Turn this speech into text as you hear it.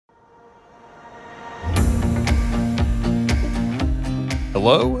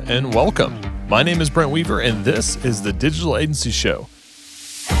Hello and welcome. My name is Brent Weaver, and this is the Digital Agency Show,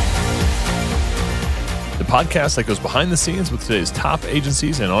 the podcast that goes behind the scenes with today's top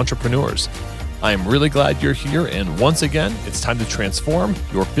agencies and entrepreneurs. I am really glad you're here, and once again, it's time to transform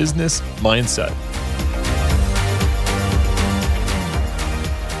your business mindset.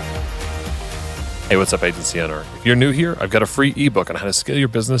 Hey, what's up, agency owner? If you're new here, I've got a free ebook on how to scale your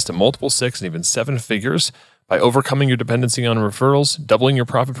business to multiple 6 and even 7 figures by overcoming your dependency on referrals, doubling your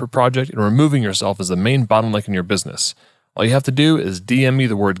profit per project, and removing yourself as the main bottleneck in your business. All you have to do is DM me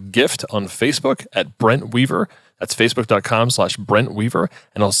the word gift on Facebook at Brent Weaver. That's facebook.com/Brent Weaver,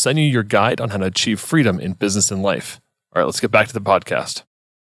 and I'll send you your guide on how to achieve freedom in business and life. All right, let's get back to the podcast.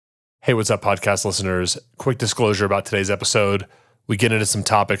 Hey, what's up, podcast listeners? Quick disclosure about today's episode. We get into some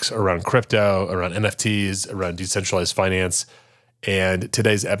topics around crypto, around NFTs, around decentralized finance. And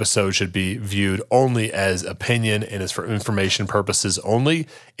today's episode should be viewed only as opinion and is for information purposes only.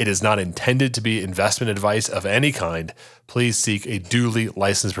 It is not intended to be investment advice of any kind. Please seek a duly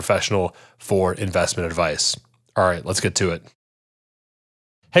licensed professional for investment advice. All right, let's get to it.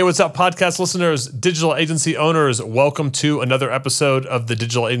 Hey, what's up, podcast listeners, digital agency owners? Welcome to another episode of the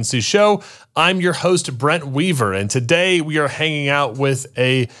Digital Agency Show. I'm your host, Brent Weaver, and today we are hanging out with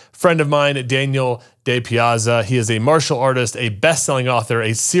a friend of mine, Daniel DiPiazza. He is a martial artist, a best-selling author,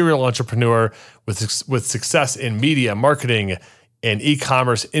 a serial entrepreneur with success in media, marketing, and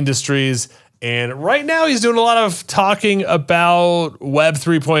e-commerce industries. And right now he's doing a lot of talking about Web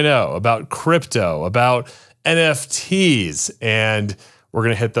 3.0, about crypto, about NFTs, and we're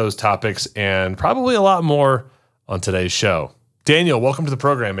going to hit those topics and probably a lot more on today's show. Daniel, welcome to the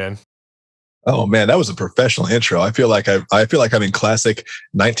program, man. Oh man, that was a professional intro. I feel like I'm in classic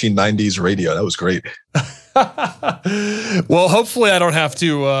 1990s radio. That was great. Well, hopefully I don't have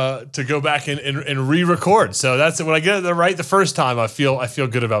to go back and re-record. So that's when I get it right the first time. I feel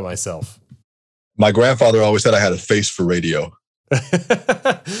good about myself. My grandfather always said I had a face for radio.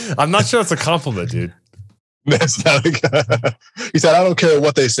 I'm not sure it's a compliment, dude. That's not he said, I don't care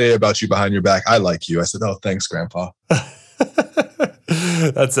what they say about you behind your back. I like you. I said, oh, thanks, Grandpa.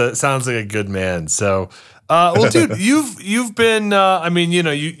 Sounds like a good man. So, well, dude, you've been,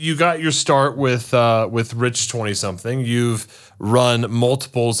 you got your start with Rich 20-something. You've run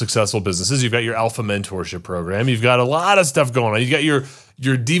multiple successful businesses. You've got your Alpha Mentorship program. You've got a lot of stuff going on. You got your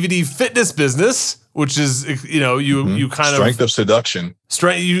DVD fitness business, which is, you kind Strength of Seduction.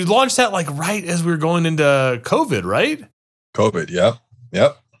 You launched that like right as we were going into COVID, right? COVID.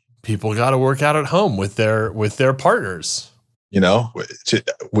 Yep. People got to work out at home with their partners.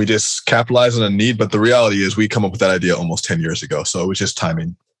 We just capitalize on a need, but the reality is we come up with that idea almost 10 years ago. So it was just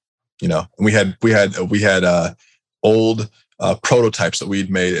timing, and we had old prototypes that we'd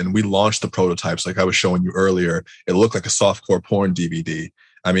made, and we launched the prototypes. Like I was showing you earlier, it looked like a softcore porn DVD.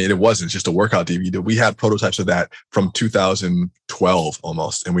 I mean, it wasn't just a workout DVD. We had prototypes of that from 2012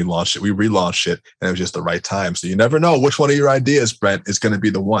 almost, and we relaunched it, and it was just the right time. So you never know which one of your ideas, Brent, is going to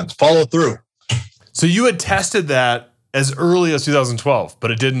be the one. Follow through. So you had tested that as early as 2012, but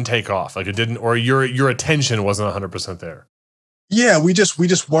it didn't take off. Like it didn't, or your attention wasn't 100% there. Yeah, we just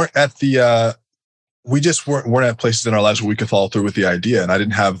weren't at the weren't at places in our lives where we could follow through with the idea. And I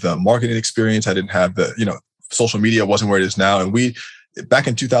didn't have the marketing experience. I didn't have the social media wasn't where it is now. And we back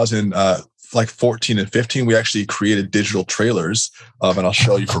in 2014 and 15, we actually created digital trailers and I'll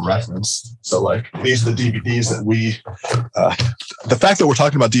show you for reference. So like these are the DVDs that the fact that we're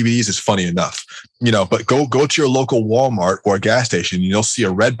talking about DVDs is funny enough, but go to your local Walmart or gas station, and you'll see a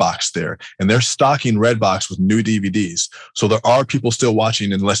red box there, and they're stocking red box with new DVDs. So there are people still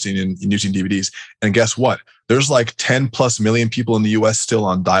watching and listening and using DVDs. And guess what? There's like 10 plus million people in the US still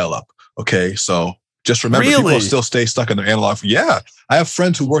on dial-up. Okay. So just remember, people still stay stuck in their analog. Yeah. I have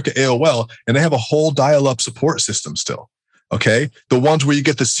friends who work at AOL and they have a whole dial-up support system still. Okay. The ones where you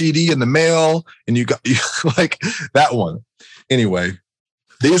get the CD in the mail and you like that one. Anyway,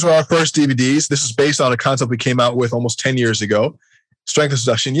 these are our first DVDs. This is based on a concept we came out with almost 10 years ago. Strength of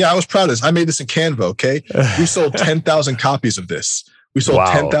Seduction. Yeah, I was proud of this. I made this in Canva. Okay. We sold 10,000 copies of this. We sold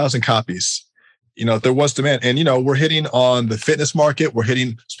 10,000 copies. There was demand, and we're hitting on the fitness market. We're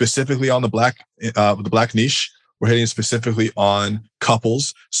hitting specifically on the black niche. We're hitting specifically on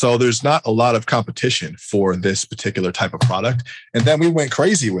couples. So there's not a lot of competition for this particular type of product. And then we went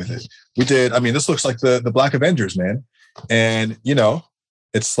crazy with it. We did. I mean, this looks like the Black Avengers, man. And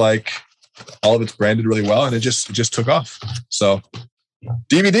it's like all of it's branded really well, and it just took off. So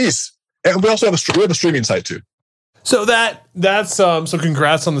DVDs, and we also have a streaming site too. So that's so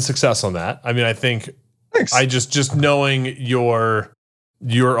congrats on the success on that. I mean, I think Thanks. I just knowing your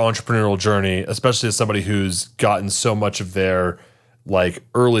entrepreneurial journey, especially as somebody who's gotten so much of their like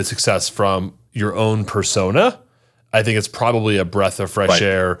early success from your own persona, I think it's probably a breath of fresh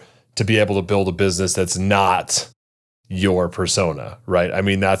air to be able to build a business that's not your persona, right? I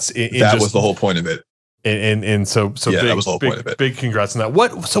mean, that was the whole point of it. And so big, that was the whole point of it. Big congrats on that.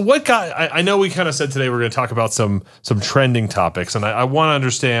 What got, I know we kind of said today we're going to talk about some trending topics, and I want to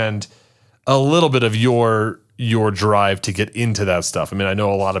understand a little bit of your drive to get into that stuff. I mean, I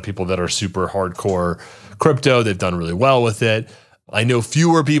know a lot of people that are super hardcore crypto, they've done really well with it. I know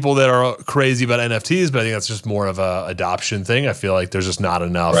fewer people that are crazy about NFTs, but I think that's just more of a adoption thing. I feel like there's just not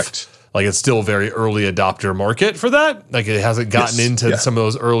enough. Correct. Like it's still a very early adopter market for that. Like it hasn't gotten into some of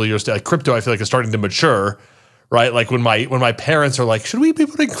those earlier like crypto. I feel like is starting to mature, right? Like when my parents are like, should we be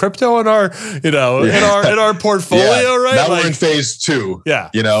putting crypto in our in our portfolio, right? Now like, we're in phase 2.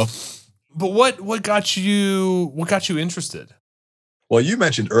 Yeah, But what got you interested? Well, you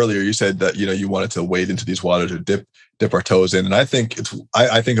mentioned earlier, you said that you wanted to wade into these waters or dip our toes in, and I think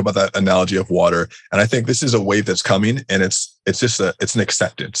I think about that analogy of water, and I think this is a wave that's coming, and it's an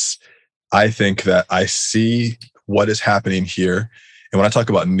acceptance. I think that I see what is happening here. And when I talk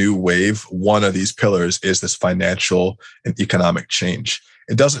about new wave, one of these pillars is this financial and economic change.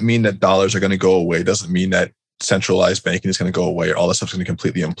 It doesn't mean that dollars are going to go away. It doesn't mean that centralized banking is going to go away or all this stuff's going to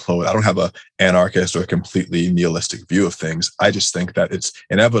completely implode. I don't have an anarchist or a completely nihilistic view of things. I just think that it's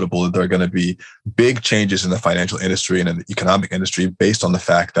inevitable that there are going to be big changes in the financial industry and in the economic industry based on the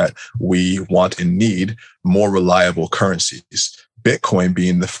fact that we want and need more reliable currencies. Bitcoin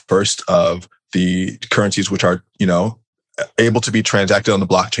being the first of the currencies which are, able to be transacted on the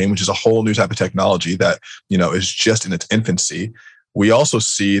blockchain, which is a whole new type of technology that, is just in its infancy. We also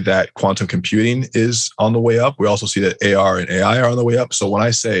see that quantum computing is on the way up. We also see that AR and AI are on the way up. So when I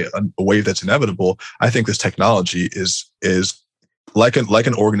say a wave that's inevitable, I think this technology is like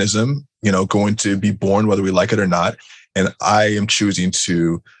an organism, going to be born whether we like it or not. And I am choosing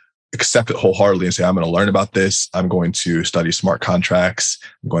to accept it wholeheartedly and say, I'm going to learn about this. I'm going to study smart contracts.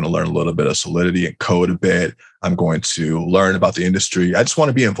 I'm going to learn a little bit of Solidity and code a bit. I'm going to learn about the industry. I just want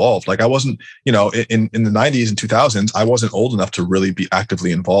to be involved. Like I wasn't, in the 90s and 2000s, I wasn't old enough to really be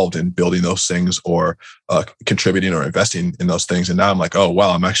actively involved in building those things or contributing or investing in those things. And now I'm like, oh,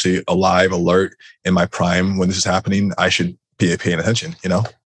 wow, I'm actually alive, alert in my prime when this is happening. I should be paying attention,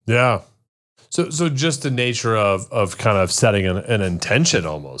 Yeah. So just the nature of kind of setting an intention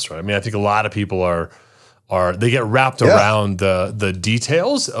almost, right? I mean, I think a lot of people are they get wrapped around the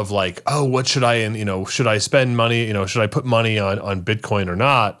details of like, oh, what should I, and should I spend money, should I put money on Bitcoin or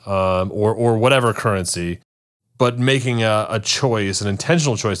not, or whatever currency, but making a choice, an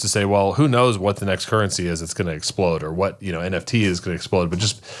intentional choice to say, well, who knows what the next currency is that's going to explode or what, NFT is going to explode, but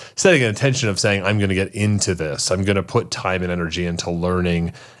just setting an intention of saying, I'm going to get into this. I'm going to put time and energy into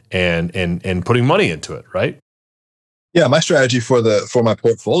learning and putting money into it, right? Yeah, my strategy for my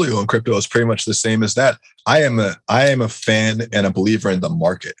portfolio in crypto is pretty much the same as that. I am a fan and a believer in the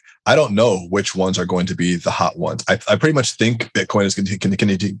market. I don't know which ones are going to be the hot ones. I pretty much think Bitcoin is going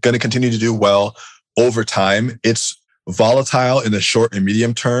to continue to do well over time. It's volatile in the short and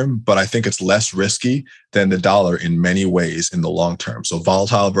medium term, but I think it's less risky than the dollar in many ways in the long term. So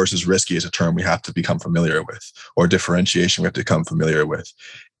volatile versus risky is a term we have to become familiar with, or differentiation we have to become familiar with.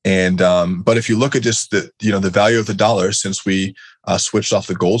 And but if you look at just the value of the dollar since we switched off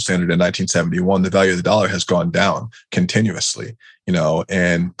the gold standard in 1971, the value of the dollar has gone down continuously.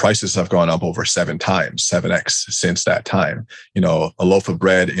 And prices have gone up over 7x since that time. A loaf of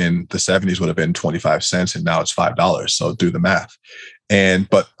bread in the 70s would have been 25 cents, and now it's $5. So do the math.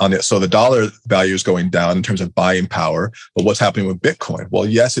 So the dollar value is going down in terms of buying power. But what's happening with Bitcoin? Well,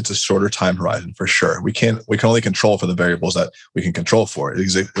 yes, it's a shorter time horizon for sure. We can only control for the variables that we can control for.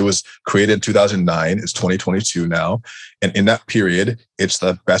 It was created in 2009. It's 2022 now. And in that period, it's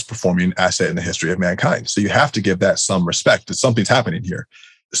the best performing asset in the history of mankind. So you have to give that some respect that something's happening here.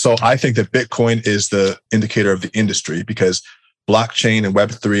 So I think that Bitcoin is the indicator of the industry, because blockchain and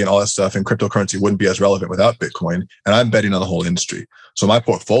Web3 and all that stuff and cryptocurrency wouldn't be as relevant without Bitcoin. And I'm betting on the whole industry. So my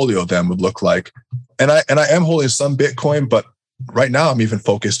portfolio then would look like, and I am holding some Bitcoin, but right now I'm even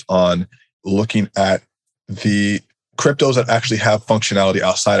focused on looking at the cryptos that actually have functionality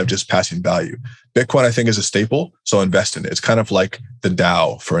outside of just passing value. Bitcoin, I think, is a staple, so invest in it. It's kind of like the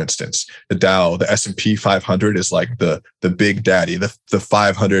Dow, for instance. The Dow, the S&P 500 is like the big daddy, the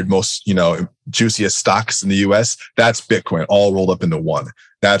 500 most juiciest stocks in the US. That's Bitcoin, all rolled up into one.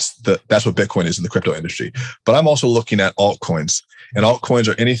 That's what Bitcoin is in the crypto industry. But I'm also looking at altcoins, and altcoins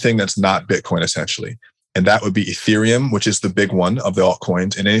are anything that's not Bitcoin, essentially. And that would be Ethereum, which is the big one of the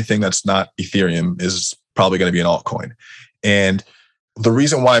altcoins. And anything that's not Ethereum is probably going to be an altcoin. And the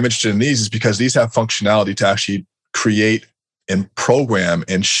reason why I'm interested in these is because these have functionality to actually create and program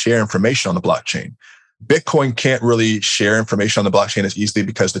and share information on the blockchain. Bitcoin can't really share information on the blockchain as easily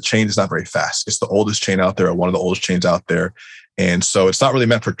because the chain is not very fast. It's the oldest chain out there, or one of the oldest chains out there. And so it's not really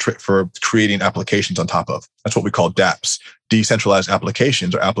meant for creating applications on top of. That's what we call dApps, decentralized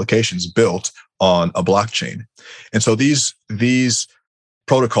applications, or applications built on a blockchain. And so these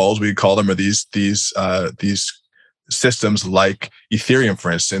protocols, we call them, or these systems like Ethereum,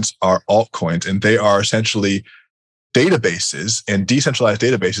 for instance, are altcoins, and they are essentially databases and decentralized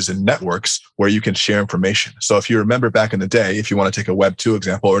databases and networks where you can share information. So if you remember back in the day, if you want to take a Web 2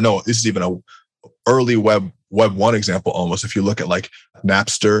 example, or no, this is even a early Web 1 example almost. If you look at like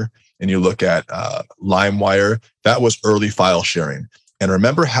Napster and you look at LimeWire, that was early file sharing. And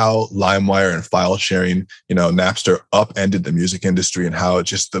remember how LimeWire and file sharing, Napster upended the music industry, and how it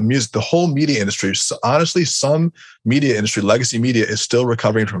just the whole media industry, honestly, some media industry, legacy media, is still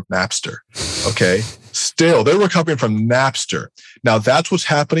recovering from Napster. Okay. Still, they're recovering from Napster. Now that's what's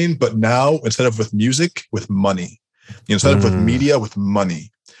happening. But now, instead of with music, with money, instead of with media, with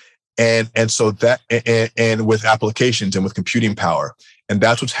money. And so that, and with applications and with computing power. And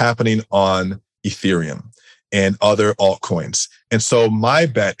that's what's happening on Ethereum and other altcoins. And so my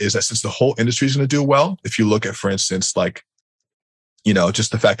bet is that since the whole industry is going to do well, if you look at, for instance, like,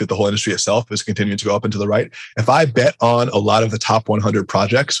 just the fact that the whole industry itself is continuing to go up and to the right, if I bet on a lot of the top 100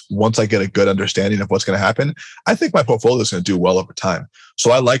 projects, once I get a good understanding of what's going to happen, I think my portfolio is going to do well over time.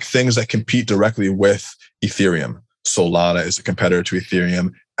 So I like things that compete directly with Ethereum. Solana is a competitor to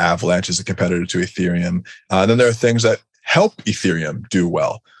Ethereum. Avalanche is a competitor to Ethereum. Then there are things that help Ethereum do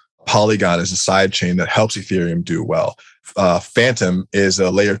well. Polygon is a side chain that helps Ethereum do well. Phantom is a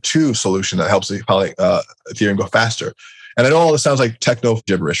layer 2 solution that helps Ethereum go faster. And I know all this sounds like techno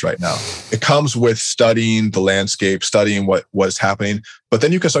gibberish right now. It comes with studying the landscape, studying what is happening, but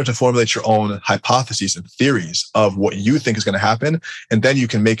then you can start to formulate your own hypotheses and theories of what you think is going to happen, and then you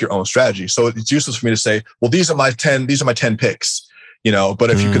can make your own strategy. So it's useless for me to say, well, these are my 10 picks, but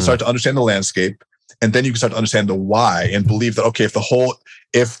if you can start to understand the landscape, and then you can start to understand the why, and believe that, okay, if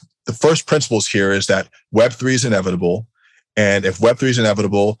the first principles here is that Web3 is inevitable, and if Web3 is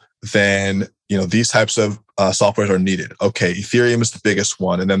inevitable, then these types of softwares are needed. Okay, Ethereum is the biggest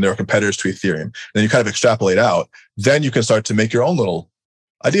one, and then there are competitors to Ethereum. And then you kind of extrapolate out. Then you can start to make your own little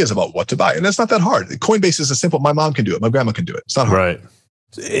ideas about what to buy, and it's not that hard. Coinbase is a simple. My mom can do it. My grandma can do it. It's not hard. Right.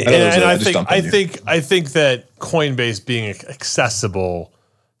 I think that Coinbase being accessible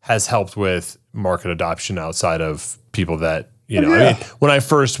has helped with market adoption outside of people that I mean, when I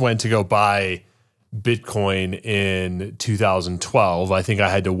first went to go buy Bitcoin in 2012, I think I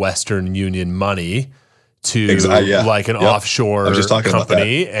had to Western Union money to like an offshore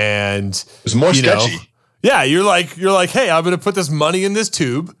company, and it's more sketchy. You're like, hey, I'm going to put this money in this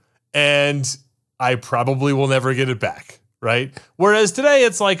tube, and I probably will never get it back, right? Whereas today,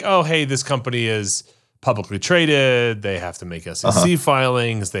 it's like, oh, hey, this company is publicly traded. They have to make SEC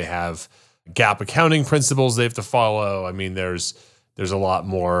filings. They have GAAP accounting principles they have to follow. I mean, there's a lot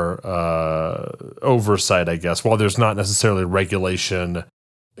more oversight, I guess. While there's not necessarily regulation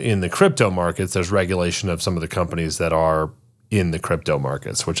in the crypto markets, there's regulation of some of the companies that are in the crypto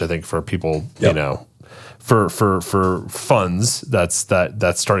markets, which I think for people, for funds, that's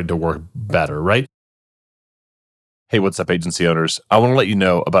starting to work better, right? Hey, what's up, agency owners? I want to let you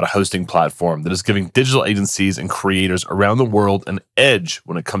know about a hosting platform that is giving digital agencies and creators around the world an edge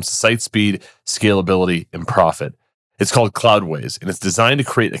when it comes to site speed, scalability, and profit. It's called Cloudways, and it's designed to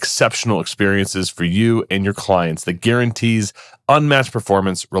create exceptional experiences for you and your clients that guarantees unmatched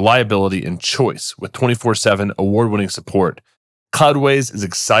performance, reliability, and choice with 24/7 award-winning support. Cloudways is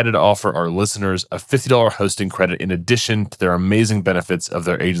excited to offer our listeners a $50 hosting credit in addition to their amazing benefits of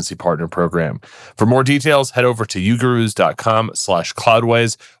their agency partner program. For more details, head over to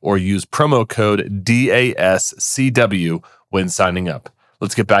ugurus.com/Cloudways or use promo code DASCW when signing up.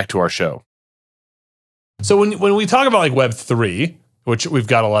 Let's get back to our show. So when we talk about like Web3, which we've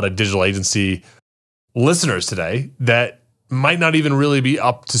got a lot of digital agency listeners today that might not even really be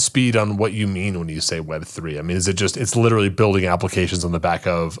up to speed on what you mean when you say Web3. I mean, is it just, it's literally building applications on the back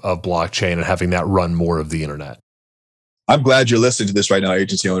of blockchain and having that run more of the internet? I'm glad you're listening to this right now,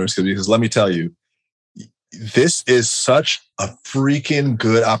 agency owners, because let me tell you, this is such a freaking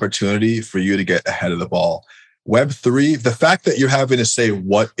good opportunity for you to get ahead of the ball. Web3, the fact that you're having to say,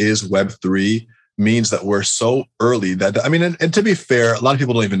 what is Web3 means that we're so early that, I mean, and to be fair, a lot of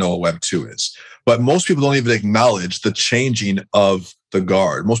people don't even know what Web2 is. But most people don't even acknowledge the changing of the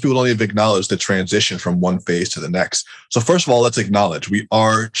guard. Most people don't even acknowledge the transition from one phase to the next. So first of all, let's acknowledge we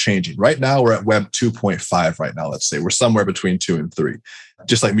are changing. Right now, we're at Web 2.5 right now, let's say. We're somewhere between 2 and 3.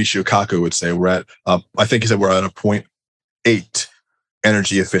 Just like Michio Kaku would say, we're at, I think he said we're at a point 0.8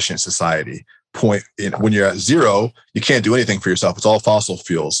 energy efficient society. When you're at 0, you can't do anything for yourself. It's all fossil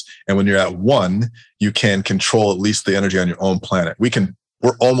fuels. And when you're at 1, you can control at least the energy on your own planet.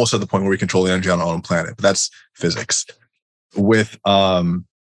 We're almost at the point where we control the energy on our own planet, but that's physics. With what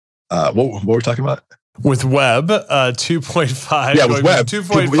were we talking about? With Web 2.5, yeah, with Web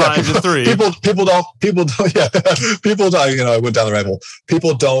 2.5 to 3. People don't. I went down the rabbit hole.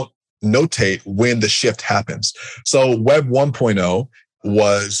 People don't notate when the shift happens. So Web 1.0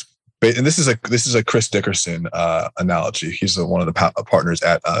 was, and this is a Chris Dickerson analogy. He's one of the partners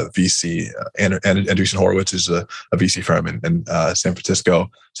at VC, and Andreessen Horowitz is a VC firm in San Francisco,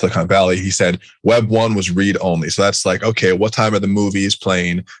 Silicon Valley. He said Web 1 was read only. So that's like, okay, what time are the movies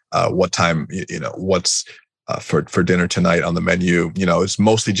playing? What time, what's for dinner tonight on the menu? It's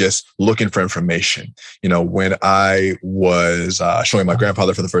mostly just looking for information. When I was showing my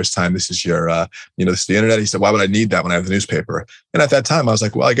grandfather for the first time, this is this is the internet. He said, why would I need that when I have the newspaper? And at that time, I was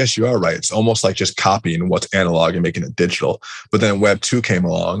like, well, I guess you are right. It's almost like just copying what's analog and making it digital. But then Web 2 came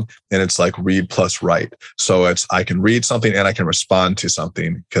along, and it's like read plus write. So I can read something and I can respond to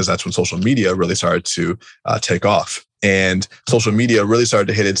something, because that's when social media really started to take off. And social media really started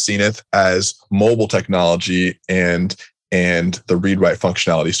to hit its zenith as mobile technology and the read-write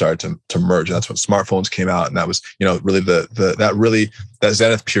functionality started to merge. And that's when smartphones came out. And that was, really that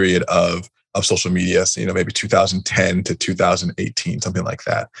zenith period of social media, so, maybe 2010 to 2018, something like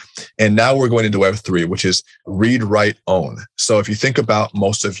that. And now we're going into Web 3, which is read, write, own. So if you think about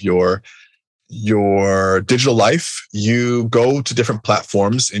most of your digital life, you go to different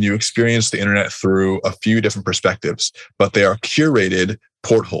platforms and you experience the internet through a few different perspectives, but they are curated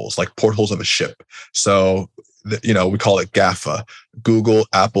portholes, like portholes of a ship. So, we call it GAFA: Google,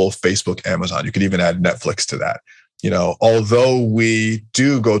 Apple, Facebook, Amazon. You could even add Netflix to that. Although we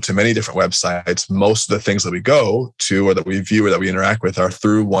do go to many different websites, most of the things that we go to or that we view or that we interact with are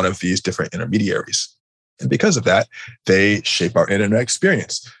through one of these different intermediaries. And because of that, they shape our internet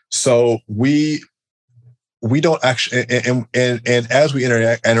experience. So we don't actually, and as we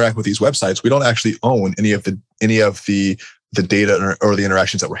interact with these websites, we don't actually own any of the data or the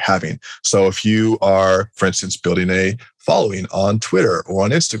interactions that we're having. So if you are, for instance, building a following on Twitter or on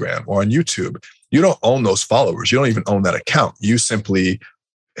Instagram or on YouTube, you don't own those followers. You don't even own that account. You simply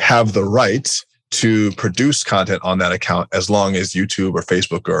have the right to produce content on that account as long as YouTube or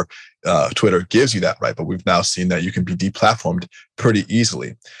Facebook or Twitter gives you that right. But we've now seen that you can be deplatformed pretty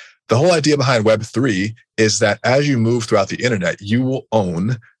easily. The whole idea behind Web3 is that as you move throughout the internet, you will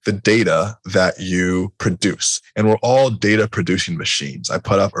own the data that you produce. And we're all data producing machines. I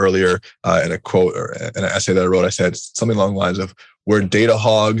put up earlier in a quote or an essay that I wrote, I said something along the lines of, we're data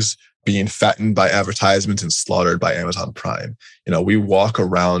hogs being fattened by advertisements and slaughtered by Amazon Prime. We walk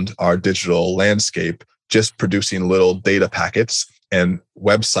around our digital landscape just producing little data packets, and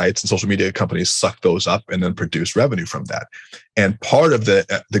websites and social media companies suck those up and then produce revenue from that. And part of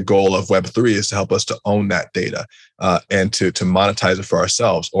the goal of Web3 is to help us to own that data and to monetize it for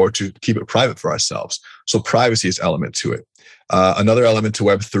ourselves or to keep it private for ourselves. So privacy is an element to it. Another element to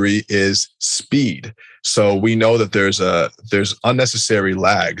Web3 is speed. So we know that there's unnecessary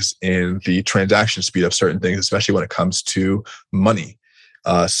lags in the transaction speed of certain things, especially when it comes to money.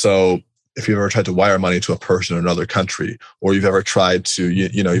 So if you've ever tried to wire money to a person in another country, or you've ever tried to,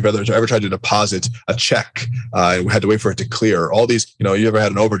 you've ever tried to deposit a check and had to wait for it to clear, all these, you ever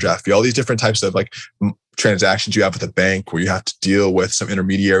had an overdraft fee, all these different types of like transactions you have with a bank where you have to deal with some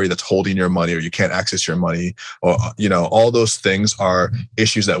intermediary that's holding your money or you can't access your money, or, all those things are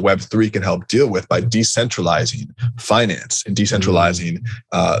issues that Web3 can help deal with by decentralizing finance and decentralizing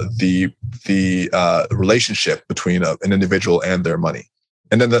the relationship between an individual and their money.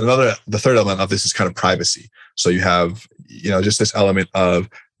 And then the third element of this is kind of privacy. So you have, just this element of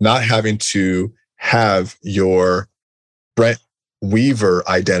not having to have your Brent Weaver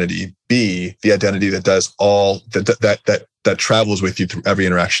identity be the identity that does all that travels with you through every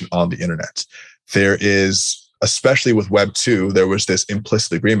interaction on the internet. There is, especially with Web 2, there was this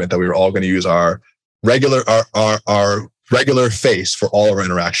implicit agreement that we were all going to use our regular face for all of our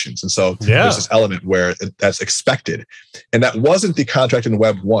interactions. And so there's this element where that's expected. And that wasn't the contract in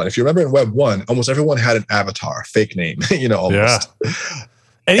Web 1. If you remember in Web 1, almost everyone had an avatar, fake name, almost. Yeah.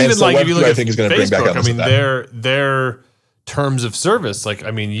 And even so like Web if you look 3, at I think is going to bring back their terms of service,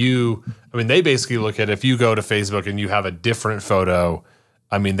 they basically look at, if you go to Facebook and you have a different photo,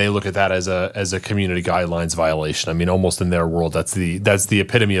 they look at that as a community guidelines violation. Almost in their world, that's the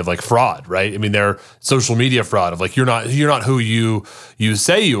epitome of like fraud, right? They're social media fraud of like, you're not who you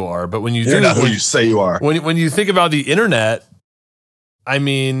say you are, but when you're not who you say you are. When you think about the internet,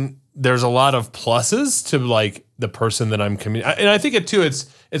 there's a lot of pluses to like the person that I'm and I think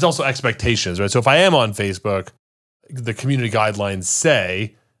it's also expectations, right? So if I am on Facebook, the community guidelines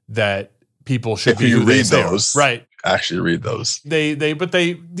say that people should be who they say are, right? Actually read those.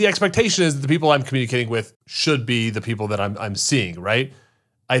 The expectation is that the people I'm communicating with should be the people that I'm seeing, right?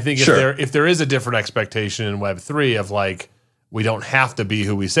 I think if there is a different expectation in Web3 of like, we don't have to be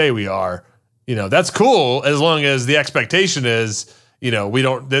who we say we are, that's cool as long as the expectation is,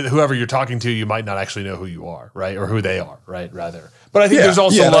 whoever you're talking to, you might not actually know who you are, right? Or who they are, right? Rather. But I think there's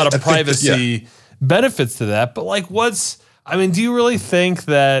also a lot of privacy benefits to that. But like, do you really think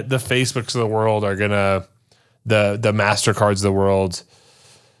that the Facebooks of the world are going to, the MasterCards of the world,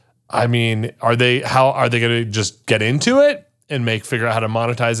 are they going to just get into it and figure out how to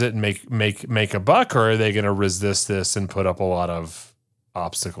monetize it and make a buck, or are they going to resist this and put up a lot of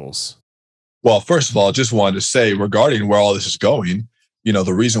obstacles? Well, first of all, I just wanted to say regarding where all this is going,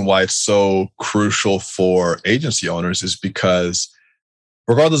 the reason why it's so crucial for agency owners is because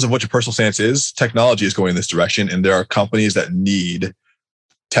regardless of what your personal stance is, technology is going in this direction, and there are companies that need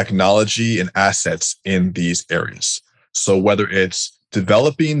technology and assets in these areas. So whether it's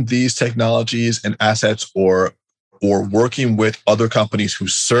developing these technologies and assets or working with other companies who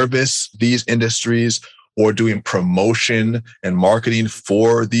service these industries or doing promotion and marketing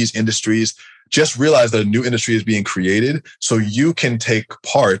for these industries, just realize that a new industry is being created so you can take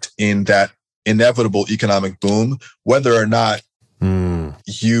part in that inevitable economic boom, whether or not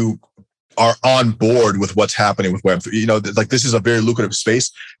you are on board with what's happening with Web3. Like this is a very lucrative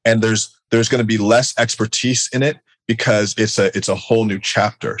space, and there's going to be less expertise in it because it's a whole new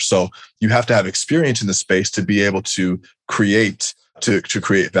chapter. So you have to have experience in the space to be able to create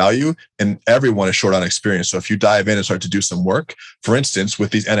value, and everyone is short on experience. So if you dive in and start to do some work, for instance,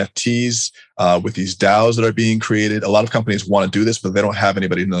 with these NFTs, with these DAOs that are being created, a lot of companies want to do this, but they don't have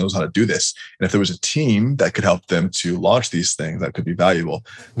anybody who knows how to do this. And if there was a team that could help them to launch these things, that could be valuable.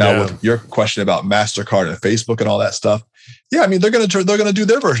 Now, with your question about MasterCard and Facebook and all that stuff, they're going to do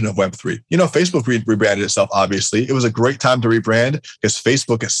their version of Web3. Facebook rebranded itself. Obviously, it was a great time to rebrand because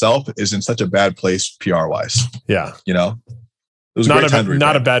Facebook itself is in such a bad place PR wise. Yeah, it was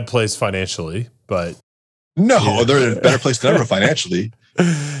not a bad place financially, but they're in a better place than ever financially.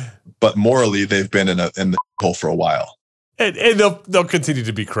 But morally, they've been in the hole for a while, and they'll continue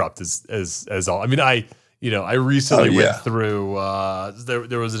to be corrupt as all. I recently went through.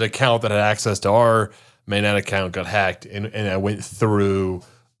 There was an account that had access to our mainnet account, got hacked, and I went through.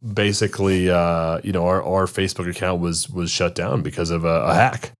 Basically, our Facebook account was shut down because of a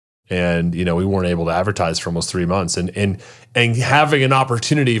hack. And, we weren't able to advertise for almost 3 months, and having an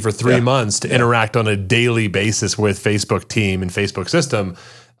opportunity for 3 months to interact on a daily basis with Facebook team and Facebook system,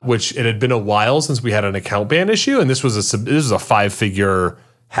 which it had been a while since we had an account ban issue. And this was a 5-figure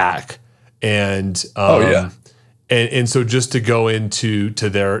hack. And, and so just to go into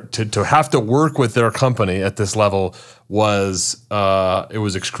to have to work with their company at this level was it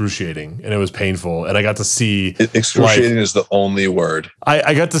was excruciating and it was painful, and I got to see excruciating is the only word.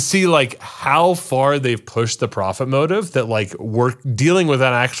 I got to see like how far they've pushed the profit motive, that like dealing with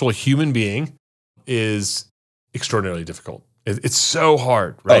an actual human being is extraordinarily difficult. It's so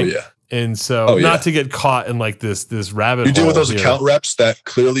hard, right? Oh yeah. And so not to get caught in like this rabbit hole. You deal with those account reps that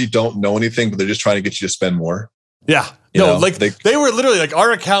clearly don't know anything, but they're just trying to get you to spend more. Yeah. They were literally like,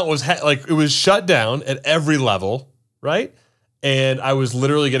 our account was it was shut down at every level, right? And I was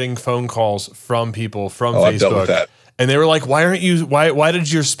literally getting phone calls from people from Facebook. I've dealt with that. And they were like, why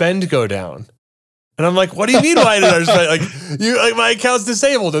did your spend go down? And I'm like, what do you mean why did our spend? My account's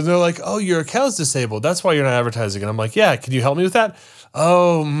disabled. And they're like, oh, your account's disabled. That's why you're not advertising. And I'm like, yeah, can you help me with that?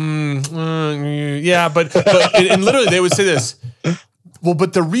 Oh, yeah, but and literally they would say this. Well,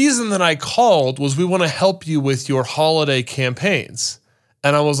 but the reason that I called was we want to help you with your holiday campaigns.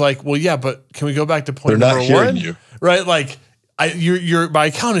 And I was like, well, yeah, but can we go back to point number one? They're not hearing you. Right? Like, my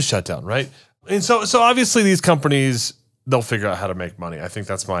account is shut down, right? And so obviously these companies, they'll figure out how to make money. I think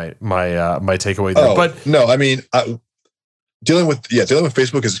that's my takeaway there. But no, dealing with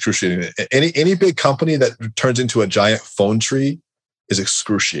Facebook is excruciating. Any big company that turns into a giant phone tree is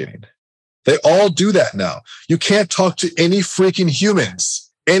excruciating. They all do that now. You can't talk to any freaking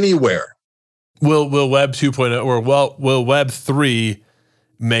humans anywhere. Will Web 2.0 or will Web 3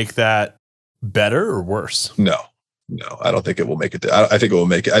 make that better or worse? No, I don't think it will make it. I think it will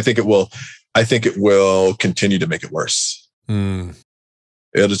make it. I think it will continue to make it worse.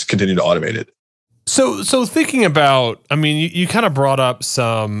 It'll just continue to automate it. So thinking about, you kind of brought up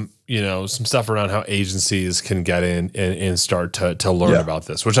some some stuff around how agencies can get in and start to learn about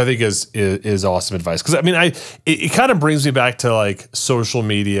this, which I think is awesome advice. Because I mean, it kind of brings me back to like social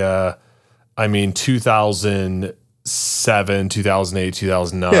media. I mean, 2007, 2008,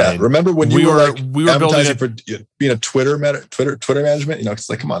 2009. Yeah, remember when we were building for being a Twitter management? It's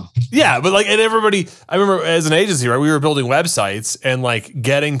like, come on. Yeah, but like, and everybody, I remember as an agency, right? We were building websites and like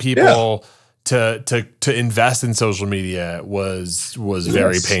getting people to invest in social media was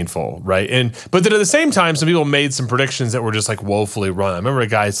very painful, right? But then at the same time, some people made some predictions that were just like woefully wrong. I remember a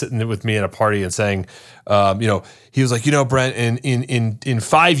guy sitting with me at a party and saying, he was like, Brent, in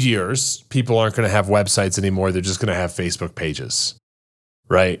 5 years, people aren't going to have websites anymore. They're just going to have Facebook pages,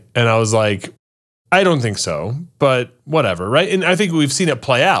 right? And I was like, I don't think so, but whatever, right? And I think we've seen it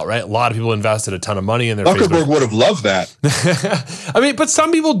play out, right? A lot of people invested a ton of money in their Zuckerberg would have loved that. I mean, but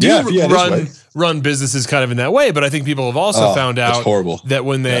some people do run businesses kind of in that way. But I think people have also found out that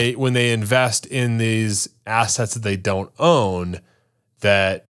when they invest in these assets that they don't own,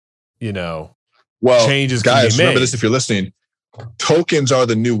 that changes can be made. Remember this if you're listening. Tokens are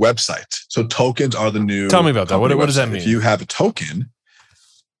the new website. So tokens are the new. Tell me about that. What does that mean? If you have a token.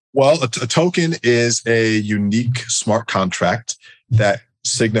 Well, a token is a unique smart contract that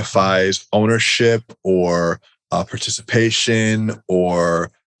signifies ownership or participation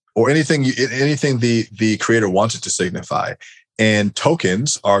or anything the creator wants it to signify. And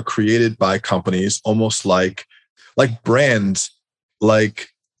tokens are created by companies almost like brand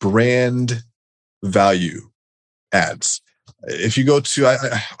value ads. If you go to,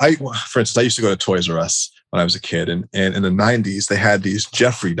 for instance, I used to go to Toys R Us when I was a kid, and in the 90s, they had these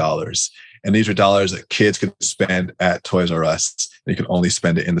Jeffrey dollars, and these are dollars that kids could spend at Toys R Us. And you can only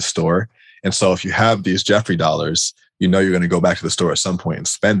spend it in the store. And so if you have these Jeffrey dollars, you're going to go back to the store at some point and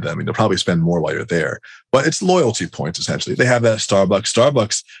spend them. And you'll probably spend more while you're there. But it's loyalty points, essentially. They have that at Starbucks.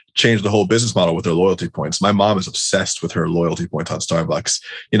 Starbucks changed the whole business model with their loyalty points. My mom is obsessed with her loyalty points on Starbucks.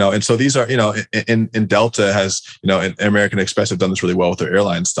 And so these are, and Delta has, and American Express have done this really well with their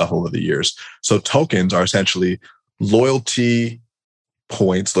airline stuff over the years. So tokens are essentially loyalty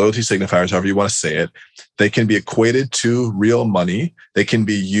points, loyalty signifiers, however you want to say it. They can be equated to real money. They can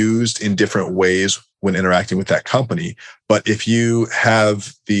be used in different ways when interacting with that company. But if you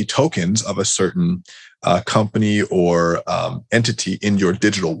have the tokens of a certain company or entity in your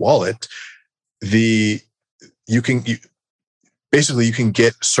digital wallet, you can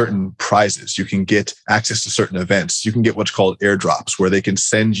get certain prizes. You can get access to certain events. You can get what's called airdrops, where they can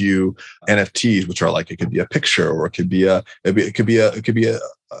send you NFTs, which are like, it could be a picture, or it could be a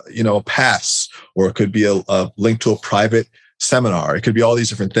pass, or it could be a link to a private seminar. It could be all these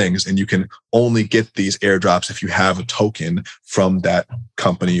different things. And you can only get these airdrops if you have a token from that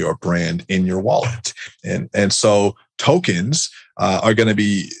company or brand in your wallet. And so tokens are going to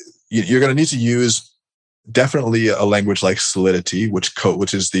be, you're going to need to use definitely a language like Solidity, which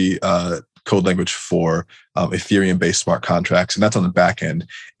is the code language for Ethereum-based smart contracts, and that's on the back end.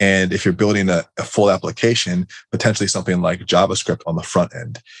 And if you're building a full application, potentially something like JavaScript on the front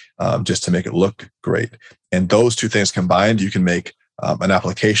end, just to make it look great. And those two things combined, you can make an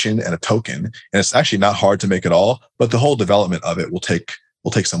application and a token. And it's actually not hard to make it all, but the whole development of it will take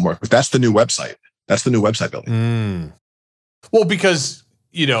some work. But that's the new website. That's the new website building. Well, because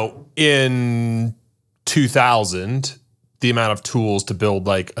in 2000, the amount of tools to build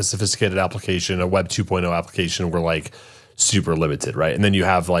like a sophisticated application, a Web 2.0 application, were like super limited, right? And then you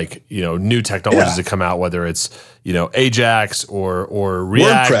have like, new technologies that come out, whether it's, Ajax or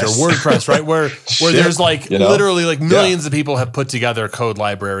React WordPress. or WordPress, right? Where there's like literally like millions of people have put together code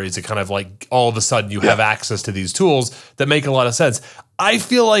libraries that kind of like all of a sudden you have access to these tools that make a lot of sense. I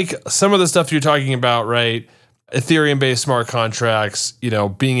feel like some of the stuff you're talking about, right? Ethereum-based smart contracts,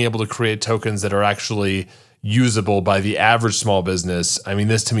 being able to create tokens that are actually usable by the average small business. I mean,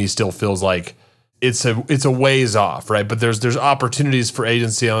 this to me still feels like it's a ways off, right? But there's opportunities for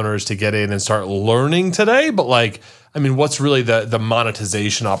agency owners to get in and start learning today. But like, I mean, what's really the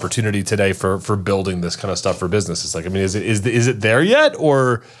monetization opportunity today for building this kind of stuff for businesses? Like, I mean, is it there yet,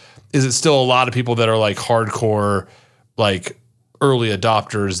 or is it still a lot of people that are like hardcore, like early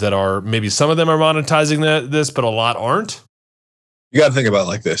adopters that are, maybe some of them are monetizing this, but a lot aren't? You got to think about it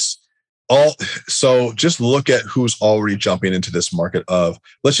like this. So just look at who's already jumping into this market of,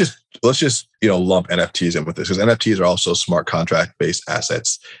 let's just lump NFTs in with this, because NFTs are also smart contract based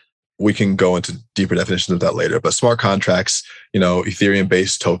assets. We can go into deeper definitions of that later, but smart contracts, Ethereum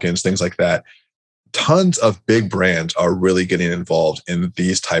based tokens, things like that. tons of big brands are really getting involved in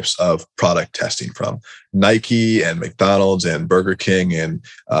these types of product testing, from Nike and McDonald's and Burger King and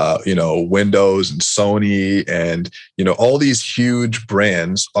Windows and Sony, and all these huge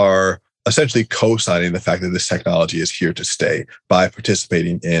brands are essentially co-signing the fact that this technology is here to stay by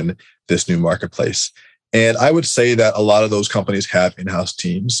participating in this new marketplace. And I would say that a lot of those companies have in-house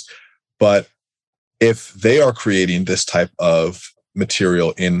teams, but if they are creating this type of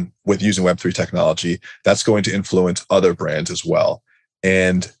material with using Web3 technology, that's going to influence other brands as well.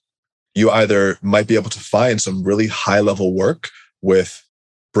 And you either might be able to find some really high-level work with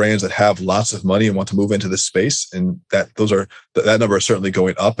brands that have lots of money and want to move into this space, and that number is certainly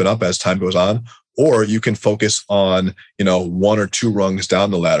going up and up as time goes on. Or you can focus on, one or two rungs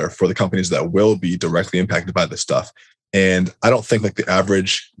down the ladder for the companies that will be directly impacted by this stuff. And I don't think like the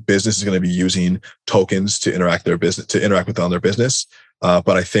average business is going to be using tokens to interact with on their business.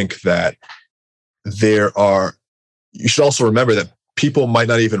 But I think that you should also remember that people might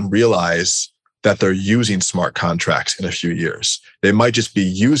not even realize that they're using smart contracts in a few years. They might just be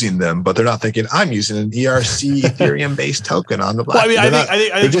using them, but they're not thinking, I'm using an ERC Ethereum-based token on the blockchain. Well,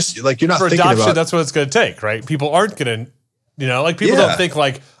 I think just like, you're not for thinking adoption, about, that's what it's going to take, right? People aren't going to, people don't think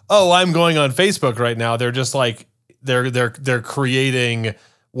like, oh, I'm going on Facebook right now. They're just like, they're creating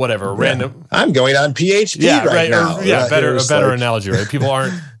whatever random. I'm going on PhD right now. A better analogy, right? People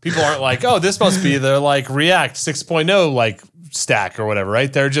aren't like, oh, this must be the like React 6.0 like stack or whatever,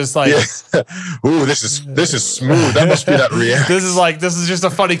 right? They're just like, ooh, this is smooth. That must be that React. this is just a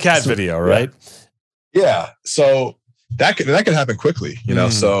funny cat video, right? Yeah. So that could happen quickly,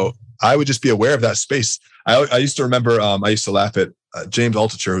 So I would just be aware of that space. I used to remember, I used to laugh at James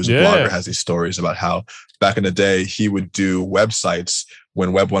Altucher, who's a blogger, has these stories about how back in the day he would do websites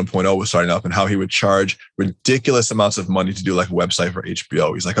when Web 1.0 was starting up, and how he would charge ridiculous amounts of money to do like a website for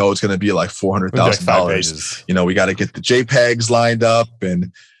HBO. He's like, oh, it's going to be like $400,000. We got to get the JPEGs lined up,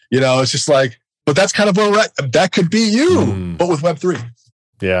 and it's just like, but that's kind of that could be you, but with Web3.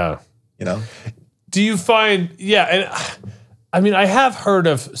 Yeah, Do you find? Yeah, and I mean, I have heard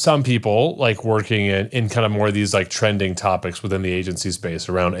of some people like working in kind of more of these like trending topics within the agency space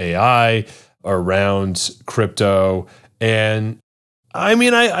around AI, around crypto, and I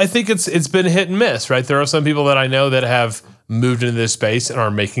mean, I think it's been hit and miss, right? There are some people that I know that have moved into this space and are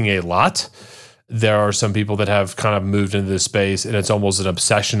making a lot. There are some people that have kind of moved into this space and it's almost an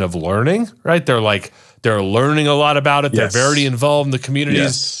obsession of learning, right? They're learning a lot about it. Yes. They're very involved in the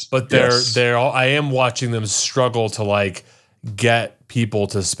communities, but I am watching them struggle to like get people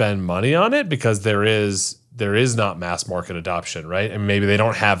to spend money on it because there is not mass market adoption, right? And maybe they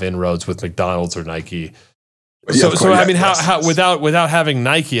don't have inroads with McDonald's or Nike. So I mean, how without having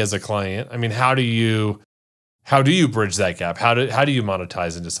Nike as a client, I mean, how do you bridge that gap? How do you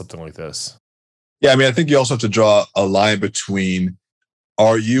monetize into something like this? Yeah, I mean, I think you also have to draw a line between,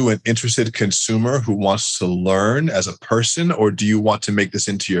 are you an interested consumer who wants to learn as a person, or do you want to make this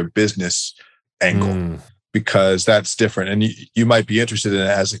into your business angle? Because that's different. And you might be interested in it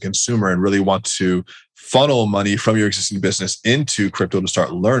as a consumer and really want to funnel money from your existing business into crypto to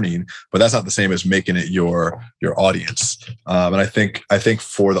start learning, but that's not the same as making it your audience. And I think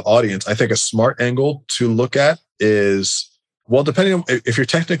for the audience, I think a smart angle to look at is, well, depending on if you're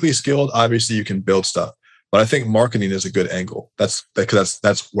technically skilled, obviously you can build stuff. But I think marketing is a good angle. That's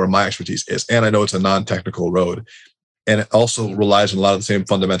where my expertise is. And I know it's a non-technical road. And it also relies on a lot of the same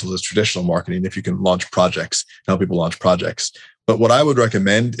fundamentals as traditional marketing if you can launch projects, help people launch projects. But what I would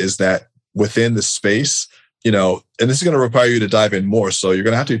recommend is that within the space, and this is going to require you to dive in more. So you're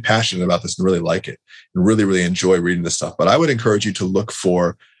going to have to be passionate about this and really like it and really, really enjoy reading this stuff. But I would encourage you to look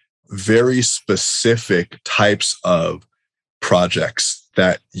for very specific types of projects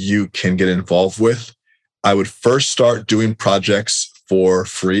that you can get involved with. I would first start doing projects for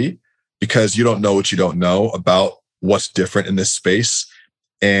free because you don't know what you don't know about what's different in this space.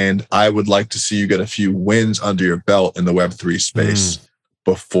 And I would like to see you get a few wins under your belt in the Web3 space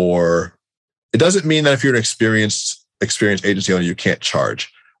before. It doesn't mean that if you're an experienced agency owner, you can't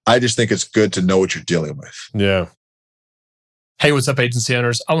charge. I just think it's good to know what you're dealing with. Yeah. Hey, what's up, agency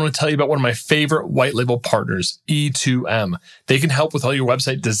owners? I want to tell you about one of my favorite white label partners, E2M. They can help with all your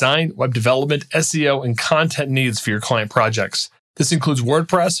website design, web development, SEO, and content needs for your client projects. This includes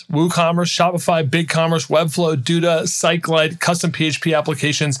WordPress, WooCommerce, Shopify, BigCommerce, Webflow, Duda, SiteGlide, custom PHP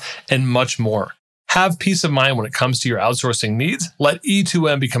applications, and much more. Have peace of mind when it comes to your outsourcing needs. Let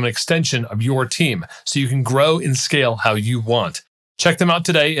E2M become an extension of your team so you can grow and scale how you want. Check them out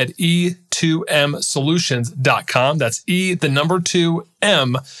today at e2msolutions.com. That's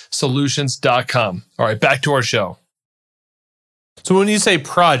E2M solutions.com. All right, back to our show. So when you say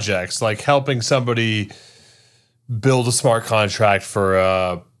projects, like helping somebody build a smart contract for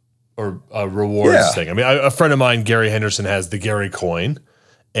a rewards thing. I mean, a friend of mine, Gary Henderson, has the Gary coin,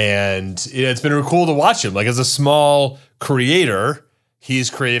 and it's been cool to watch him. Like as a small creator, he's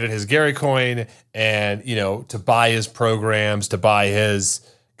created his Gary coin, and to buy his programs, to buy his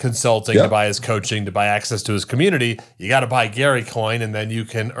consulting, to buy his coaching, to buy access to his community, you got to buy Gary coin, and then you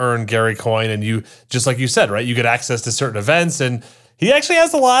can earn Gary coin, and you, just like you said, right, you get access to certain events, and he actually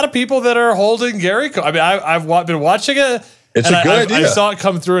has a lot of people that are holding Gary coin. I mean, I've been watching it. It's a good idea. I saw it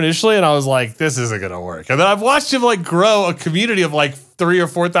come through initially, and I was like, "This isn't going to work." And then I've watched him like grow a community of like 3,000 or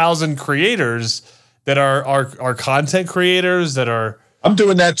 4,000 creators that are content creators that are. I'm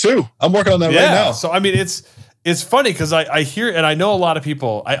doing that too. I'm working on that right now. So I mean, it's funny because I hear, and I know a lot of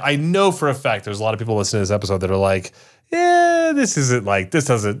people. I know for a fact there's a lot of people listening to this episode that are like, "Yeah, this isn't going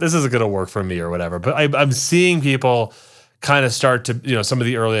to work for me or whatever." But I'm seeing people kind of start to, some of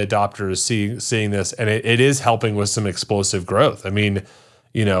the early adopters seeing this, and it is helping with some explosive growth. I mean,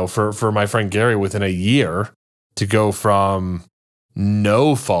 for my friend Gary, within a year to go from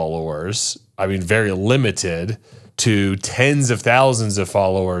no followers, I mean, very limited, to tens of thousands of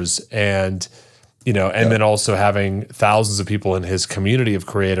followers, and then also having thousands of people in his community of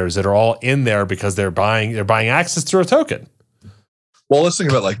creators that are all in there because they're buying access through a token. Well, let's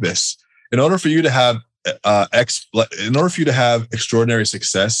think about it like this. In order for you to have extraordinary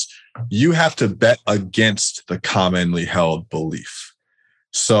success, you have to bet against the commonly held belief.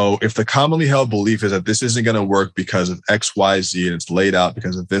 So if the commonly held belief is that this isn't going to work because of X, Y, Z, and it's laid out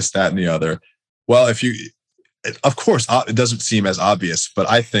because of this, that, and the other, well, of course, it doesn't seem as obvious, but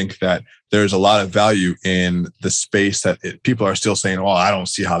I think that there's a lot of value in the space that people are still saying, "Oh, I don't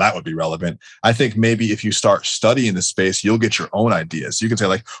see how that would be relevant." I think maybe if you start studying the space, you'll get your own ideas. You can say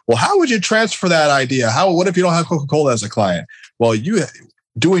like, "Well, how would you transfer that idea? What if you don't have Coca-Cola as a client?" Well, you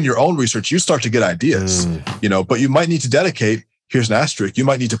doing your own research, you start to get ideas, but you might need to dedicate, here's an asterisk, you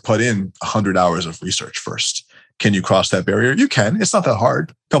might need to put in 100 hours of research first. Can you cross that barrier? You can. It's not that hard,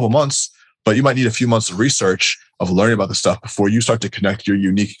 a couple months. But you might need a few months of research of learning about the stuff before you start to connect your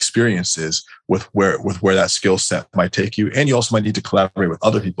unique experiences with where that skill set might take you. And you also might need to collaborate with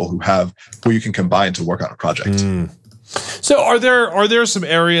other people who you can combine to work on a project. So are there some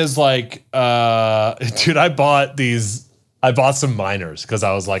areas like, dude, I bought some miners because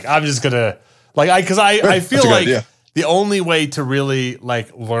I was like, I'm just gonna I feel like idea. The only way to really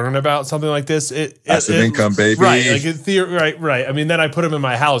like learn about something like this, passive income, baby. Right. Like right. I mean, then I put them in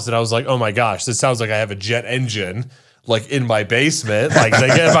my house and I was like, oh my gosh, this sounds like I have a jet engine like in my basement. Like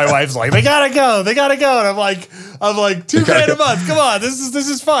my wife's like, they gotta go. And I'm like, $2,000 a month. Come on, this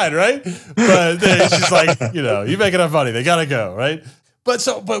is fine, right? But then she's like, you make enough money, they gotta go, right? But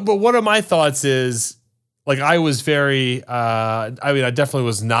one of my thoughts is like I was very I definitely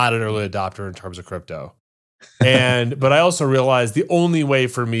was not an early adopter in terms of crypto. But I also realized the only way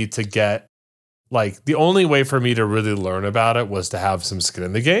for me to really learn about it was to have some skin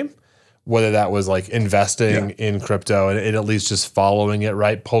in the game, whether that was like investing in crypto and at least just following it,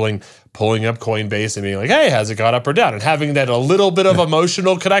 right? Pulling up Coinbase and being like, hey, has it gone up or down? And having that a little bit of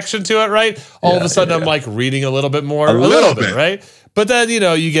emotional connection to it, right? All of a sudden I'm like reading a little bit more, a little bit, right? But then,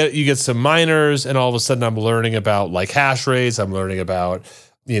 you get some miners and all of a sudden I'm learning about like hash rates. I'm learning about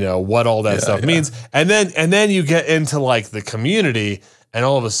what all that stuff means. And then you get into like the community and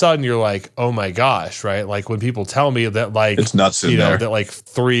all of a sudden you're like, oh my gosh, right? Like when people tell me that like, it's nuts in there. That like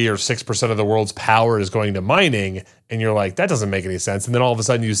 3 or 6% of the world's power is going to mining. And you're like, that doesn't make any sense. And then all of a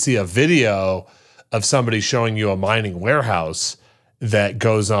sudden you see a video of somebody showing you a mining warehouse that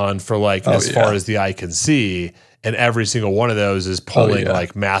goes on for like, far as the eye can see. And every single one of those is pulling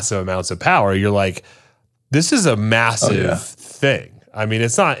like massive amounts of power. You're like, this is a massive thing. I mean,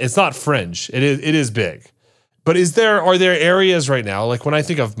 it's not fringe. It is big. But are there areas right now, like when I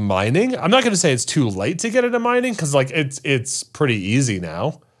think of mining, I'm not going to say it's too late to get into mining because like it's pretty easy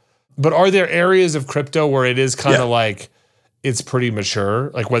now. But are there areas of crypto where it is kind of like it's pretty mature,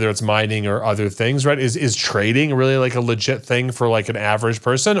 like whether it's mining or other things, right? Is trading really like a legit thing for like an average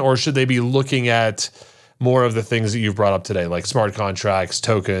person, or should they be looking at more of the things that you've brought up today, like smart contracts,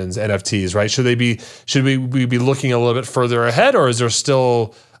 tokens, NFTs, right? Should we be looking a little bit further ahead, or is there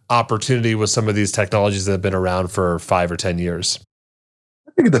still opportunity with some of these technologies that have been around for 5 or 10 years?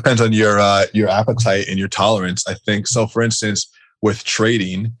 I think it depends on your appetite and your tolerance. I think so. For instance, with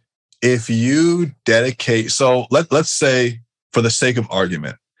trading, if you dedicate, so let's say for the sake of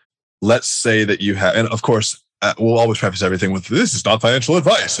argument, let's say that you have, and of course, we'll always preface everything with, this is not financial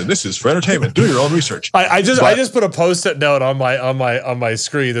advice and this is for entertainment. Do your own research. I just put a post-it note on my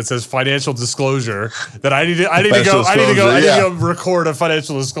screen that says financial disclosure, that I need to go record a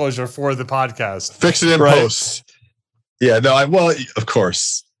financial disclosure for the podcast. Fix it in post. Yeah, no, of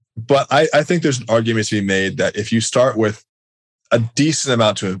course. But I think there's an argument to be made that if you start with a decent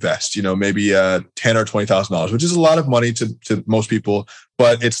amount to invest, maybe $10,000 or $20,000, which is a lot of money to most people,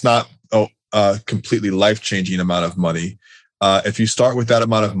 but it's not a completely life-changing amount of money. If you start with that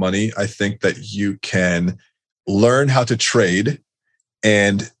amount of money, I think that you can learn how to trade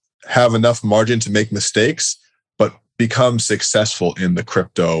and have enough margin to make mistakes, but become successful in the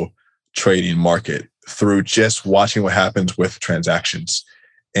crypto trading market through just watching what happens with transactions.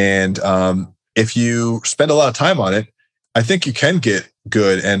 And if you spend a lot of time on it, I think you can get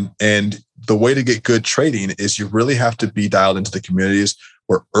good. And the way to get good trading is you really have to be dialed into the communities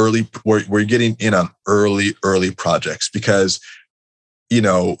where you're getting in on early projects. Because,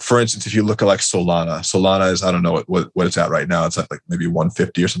 for instance, if you look at like Solana is, I don't know what it's at right now. It's at like maybe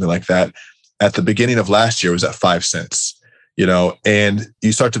 150 or something like that. At the beginning of last year, it was at 5 cents. And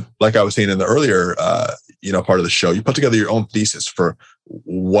you start to, like I was saying in the earlier, part of the show, you put together your own thesis for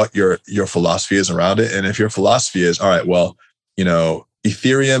what your philosophy is around it. And if your philosophy is, all right, well,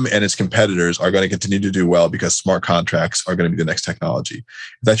 Ethereum and its competitors are going to continue to do well because smart contracts are going to be the next technology.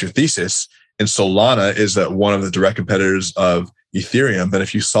 If that's your thesis, and Solana is that one of the direct competitors of Ethereum, then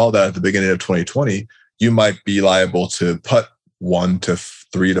if you saw that at the beginning of 2020, you might be liable to put $100 to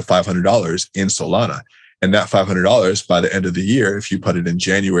 $300 to $500 in Solana. And that $500 by the end of the year, if you put it in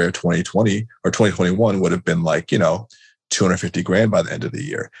January of 2020 or 2021, would have been like, $250,000 by the end of the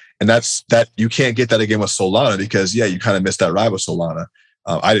year. And that's that. You can't get that again with Solana because, you kind of missed that ride with Solana.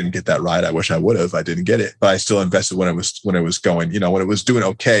 I didn't get that ride. I wish I would have. I didn't get it, but I still invested when it was going, when it was doing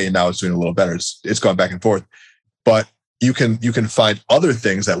okay, and now it's doing a little better. It's gone back and forth. But you can find other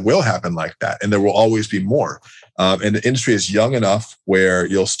things that will happen like that, and there will always be more. And the industry is young enough where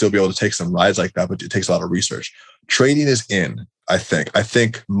you'll still be able to take some rides like that, but it takes a lot of research. Trading is in, I think. I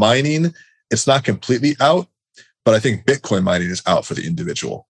think mining, it's not completely out, but I think Bitcoin mining is out for the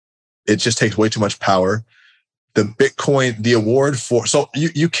individual. It just takes way too much power. The award for, so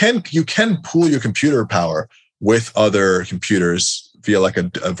you can pool your computer power with other computers via like a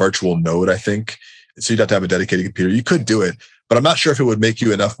virtual node, I think. So you'd have to have a dedicated computer. You could do it, but I'm not sure if it would make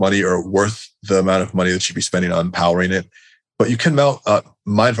you enough money or worth the amount of money that you'd be spending on powering it. But you can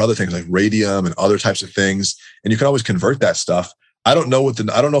mine for other things like radium and other types of things, and you can always convert that stuff. I don't know if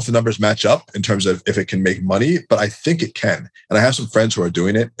the numbers match up in terms of if it can make money, but I think it can. And I have some friends who are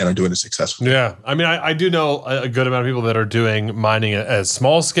doing it and are doing it successfully. Yeah. I mean, I do know a good amount of people that are doing mining at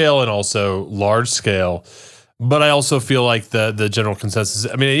small scale and also large scale, but I also feel like the general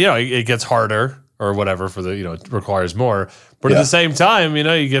consensus, I mean, it gets harder or whatever for it requires more. But at the same time,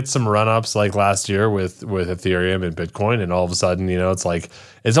 you get some run-ups like last year with Ethereum and Bitcoin, and all of a sudden, it's like,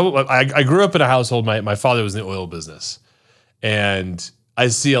 I grew up in a household, my father was in the oil business. And I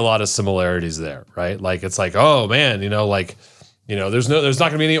see a lot of similarities there, right? Like, it's like, oh man, there's not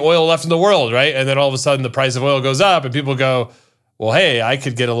going to be any oil left in the world, right? And then all of a sudden the price of oil goes up and people go, well, hey, I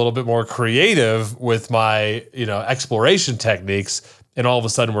could get a little bit more creative with my, exploration techniques. And all of a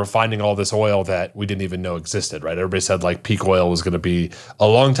sudden we're finding all this oil that we didn't even know existed, right? Everybody said like peak oil was going to be a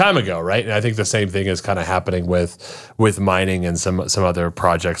long time ago, right? And I think the same thing is kind of happening with mining and some other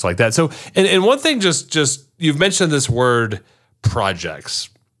projects like that. So, and one thing, just you've mentioned this word projects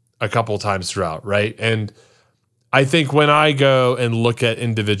a couple of times throughout, right? And I think when I go and look at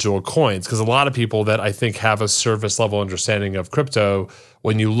individual coins, because a lot of people that I think have a surface level understanding of crypto,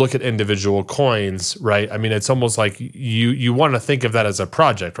 when you look at individual coins, right? I mean, it's almost like you want to think of that as a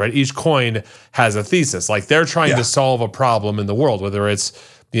project, right? Each coin has a thesis. Like they're trying to solve a problem in the world, whether it's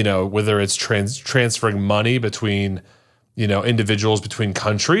transferring money between individuals, between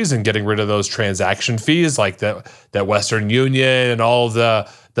countries, and getting rid of those transaction fees, like that Western Union and all of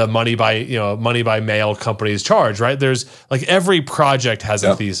the money by mail companies charge, right? There's like every project has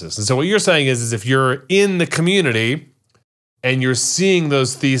a thesis. And so what you're saying is if you're in the community and you're seeing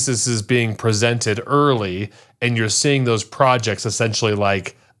those theses being presented early, and you're seeing those projects essentially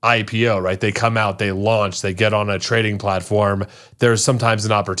like IPO, right? They come out, they launch, they get on a trading platform. There's sometimes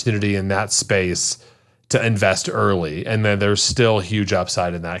an opportunity in that space to invest early, and then there's still huge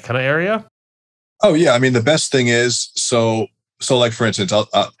upside in that kind of area. Oh yeah, I mean the best thing is so like for instance,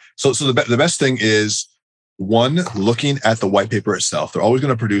 the best thing is one, looking at the white paper itself. They're always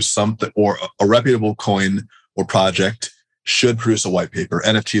going to produce something or a reputable coin or project should produce a white paper.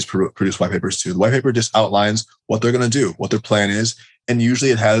 NFTs produce white papers too. The white paper just outlines what they're going to do, what their plan is. And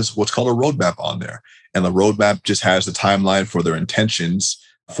usually it has what's called a roadmap on there. And the roadmap just has the timeline for their intentions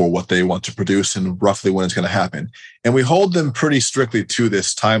for what they want to produce and roughly when it's going to happen. And we hold them pretty strictly to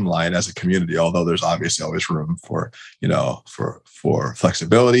this timeline as a community, although there's obviously always room for, for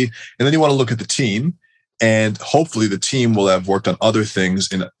flexibility. And then you want to look at the team. And hopefully the team will have worked on other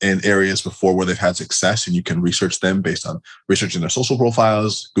things in areas before where they've had success, and you can research them based on researching their social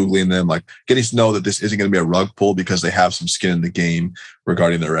profiles, Googling them, like getting to know that this isn't going to be a rug pull because they have some skin in the game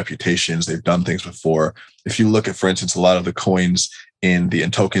regarding their reputations. They've done things before. If you look at, for instance, a lot of the coins and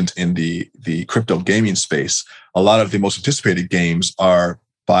tokens in the crypto gaming space, a lot of the most anticipated games are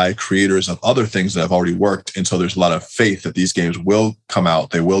by creators of other things that have already worked. And so there's a lot of faith that these games will come out,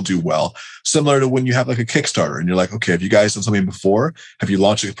 they will do well. Similar to when you have like a Kickstarter and you're like, okay, have you guys done something before? Have you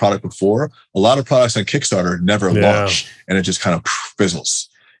launched a product before? A lot of products on Kickstarter never launch and it just kind of fizzles,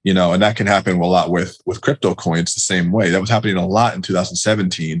 and that can happen a lot with crypto coins the same way. That was happening a lot in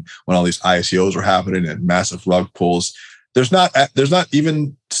 2017 when all these ICOs were happening and massive rug pulls. There's not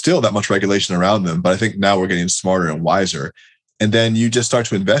even still that much regulation around them, but I think now we're getting smarter and wiser. And then you just start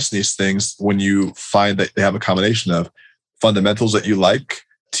to invest in these things when you find that they have a combination of fundamentals that you like,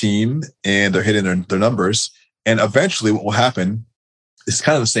 team, and they're hitting their numbers. And eventually what will happen is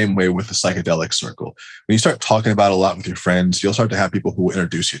kind of the same way with the psychedelic circle. When you start talking about it a lot with your friends, you'll start to have people who will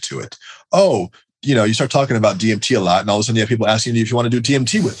introduce you to it. Oh, you start talking about DMT a lot, and all of a sudden you have people asking you if you want to do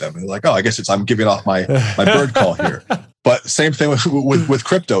DMT with them. And they're like, oh, I guess I'm giving off my bird call here. But same thing with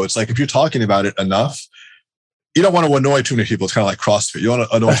crypto. It's like if you're talking about it enough, you don't want to annoy too many people. It's kind of like CrossFit. You don't want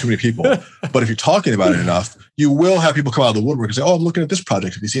to annoy too many people. But if you're talking about it enough, you will have people come out of the woodwork and say, oh, I'm looking at this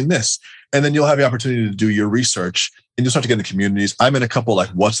project. Have you seen this? And then you'll have the opportunity to do your research and you'll start to get in the communities. I'm in a couple like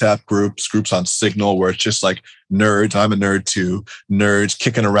WhatsApp groups on Signal where it's just like nerds. I'm a nerd too. Nerds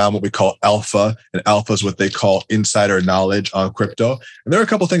kicking around what we call alpha, and alpha is what they call insider knowledge on crypto. And there are a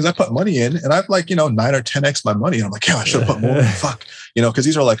couple of things I put money in and I've 9 or 10x my money. And I'm like, yeah, I should have put more. Fuck, because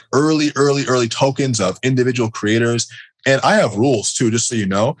these are like early tokens of individual creators. And I have rules too, just so you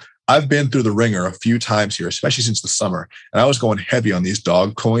know. I've been through the ringer a few times here, especially since the summer. And I was going heavy on these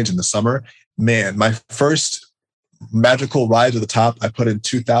dog coins in the summer. Man, my first magical ride to the top, I put in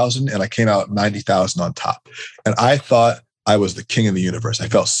 2,000 and I came out 90,000 on top. And I thought I was the king of the universe. I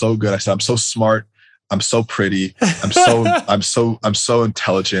felt so good. I said, I'm so smart. I'm so pretty. I'm so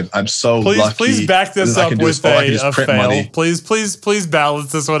intelligent. I'm so lucky. Please back this up with a fail. Money. Please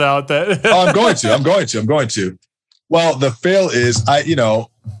balance this one out. I'm going to. Well, the fail is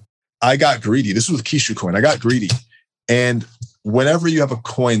I got greedy. This was with Kishu coin. I got greedy. And whenever you have a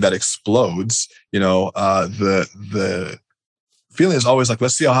coin that explodes, the feeling is always like,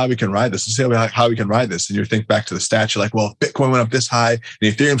 let's see how high we can ride this. Let's see how we can ride this. And you think back to the stats. You're like, well, if Bitcoin went up this high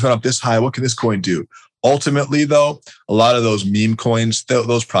and Ethereum went up this high, what can this coin do? Ultimately, though, a lot of those meme coins,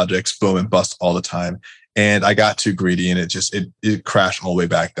 those projects boom and bust all the time. And I got too greedy and it crashed all the way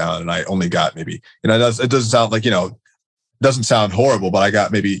back down. And I only got maybe, it doesn't sound like, doesn't sound horrible, but I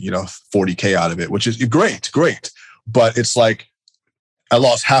got maybe, 40K out of it, which is great. But it's like I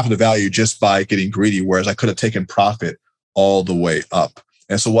lost half of the value just by getting greedy, whereas I could have taken profit all the way up.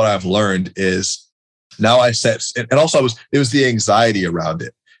 And so what I've learned is now I set, and also it was the anxiety around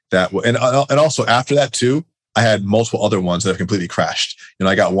it and also after that too, I had multiple other ones that have completely crashed.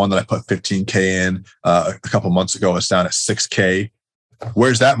 I got one that I put 15K in a couple months ago. It's down at 6K.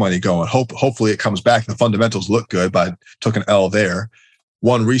 Where's that money going? Hopefully it comes back. The fundamentals look good, but I took an L there.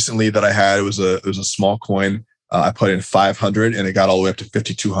 One recently that I had, it was a small coin. I put in 500 and it got all the way up to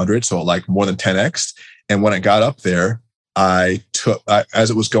 5,200. So like more than 10X. And when it got up there, as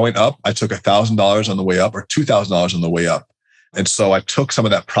it was going up, I took $1,000 on the way up or $2,000 on the way up. And so I took some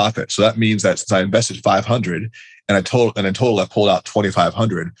of that profit. So that means that since I invested 500 and in total I pulled out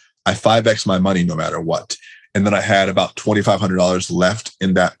 2,500, I 5X my money no matter what. And then I had about $2,500 left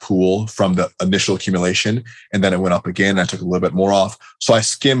in that pool from the initial accumulation. And then it went up again. And I took a little bit more off. So I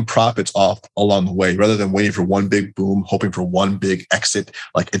skimmed profits off along the way rather than waiting for one big boom, hoping for one big exit,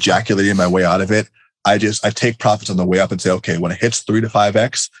 like ejaculating my way out of it. I take profits on the way up and say, okay, when it hits 3 to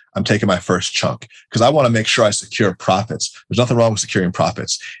 5X, I'm taking my first chunk because I want to make sure I secure profits. There's nothing wrong with securing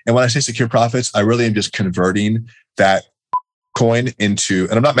profits. And when I say secure profits, I really am just converting that coin into,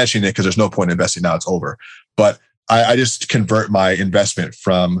 and I'm not mentioning it because there's no point in investing now, it's over. But I just convert my investment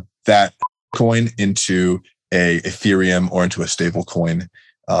from that coin into a Ethereum or into a stable coin.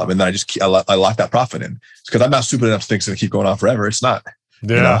 And then I lock that profit in because I'm not stupid enough to think it's going to keep going on forever. It's not.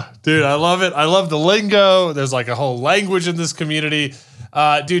 Yeah, dude, I love it. I love the lingo. There's like a whole language in this community.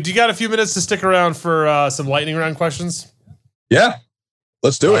 Dude, do you got a few minutes to stick around for some lightning round questions? Yeah,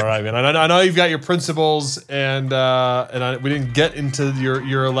 let's do it. All right, man. I know you've got your principles, and we didn't get into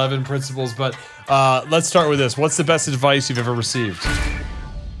your 11 principles, but let's start with this. What's the best advice you've ever received?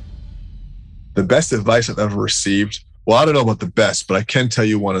 The best advice I've ever received. Well, I don't know about the best, but I can tell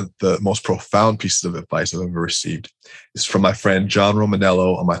you one of the most profound pieces of advice I've ever received. It's from my friend John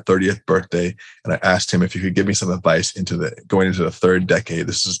Romanello on my 30th birthday. And I asked him if he could give me some advice going into the third decade.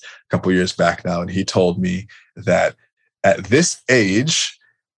 This is a couple of years back now. And he told me that at this age,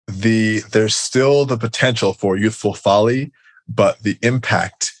 there's still the potential for youthful folly, but the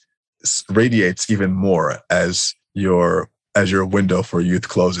impact radiates even more as your window for youth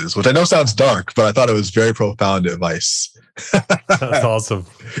closes, which I know sounds dark, but I thought it was very profound advice. That's awesome.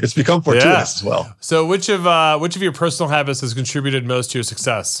 It's become fortuitous as well. So which of your personal habits has contributed most to your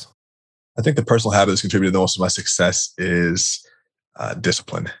success? I think the personal habit that's contributed the most to my success is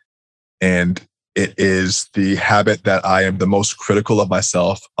discipline. And it is the habit that I am the most critical of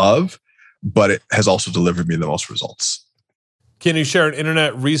myself but it has also delivered me the most results. Can you share an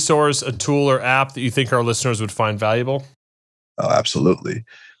internet resource, a tool or app that you think our listeners would find valuable? Oh, absolutely.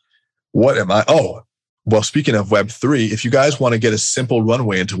 What am I? Oh, well, speaking of Web3, if you guys want to get a simple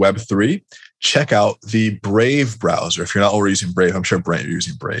runway into Web3, check out the Brave browser. If you're not already using Brave, I'm sure Brent, you're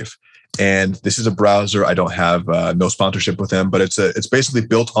using Brave. And this is a browser. I don't have no sponsorship with them, but it's basically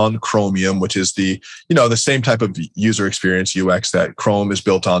built on Chromium, which is the same type of user experience UX that Chrome is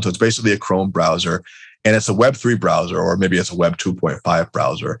built on. So it's basically a Chrome browser. And it's a Web3 browser, or maybe it's a Web 2.5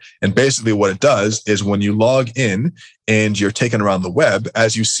 browser. And basically what it does is when you log in and you're taken around the web,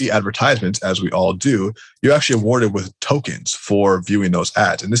 as you see advertisements, as we all do, you're actually awarded with tokens for viewing those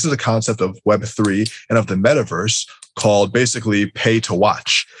ads. And this is a concept of Web3 and of the metaverse called basically pay to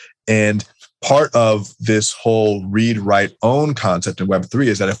watch. And part of this whole read, write, own concept in Web3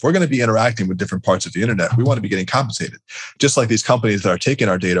 is that if we're going to be interacting with different parts of the internet, we want to be getting compensated. Just like these companies that are taking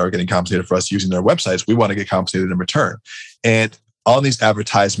our data are getting compensated for us using their websites, we want to get compensated in return. And on these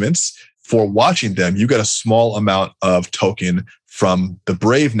advertisements, for watching them, you get a small amount of token from the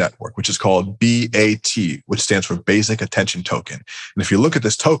Brave network, which is called BAT, which stands for Basic Attention Token. And if you look at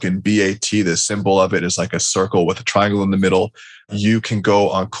this token, BAT, the symbol of it is like a circle with a triangle in the middle. You can go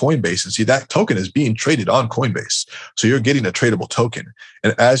on Coinbase and see that token is being traded on Coinbase. So you're getting a tradable token.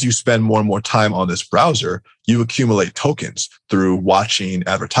 And as you spend more and more time on this browser, you accumulate tokens through watching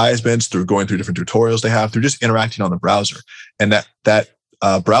advertisements, through going through different tutorials they have, through just interacting on the browser. And that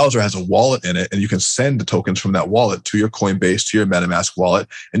browser has a wallet in it, and you can send the tokens from that wallet to your Coinbase, to your MetaMask wallet,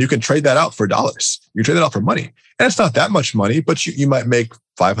 and you can trade that out for dollars. You trade it out for money. And it's not that much money, but you might make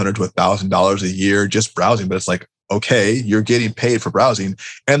 $500 to $1,000 a year just browsing. But it's like, okay, you're getting paid for browsing.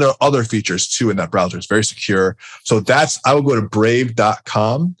 And there are other features too in that browser. It's very secure. So I will go to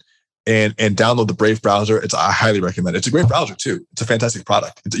brave.com and download the Brave browser. I highly recommend it. It's a great browser too. It's a fantastic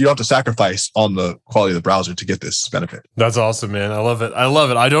product. You don't have to sacrifice on the quality of the browser to get this benefit. That's awesome, man. I love it.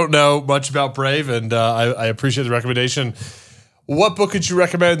 I don't know much about Brave, and I appreciate the recommendation. What book could you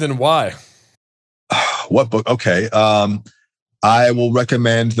recommend and why? What book? Okay. I will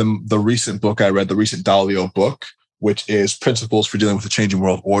recommend the recent book I read, the recent Dalio book, which is Principles for Dealing with the Changing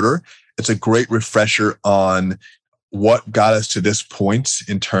World Order. It's a great refresher on what got us to this point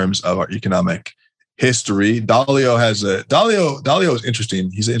in terms of our economic history. Dalio is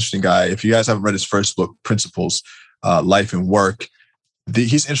interesting. He's an interesting guy. If you guys haven't read his first book, Principles, Life and Work,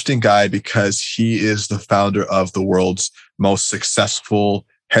 he's an interesting guy because he is the founder of the world's most successful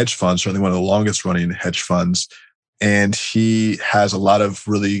hedge fund, certainly one of the longest running hedge funds. And he has a lot of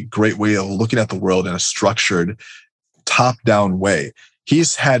really great way of looking at the world in a structured, top-down way.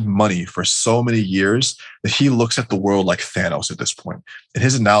 He's had money for so many years that he looks at the world like Thanos at this point. And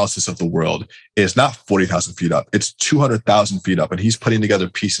his analysis of the world is not 40,000 feet up, it's 200,000 feet up. And he's putting together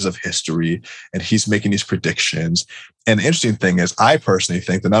pieces of history and he's making these predictions. And the interesting thing is, I personally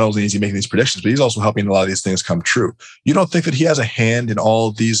think that not only is he making these predictions, but he's also helping a lot of these things come true. You don't think that he has a hand in all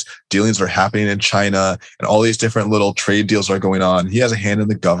of these dealings that are happening in China and all these different little trade deals that are going on. He has a hand in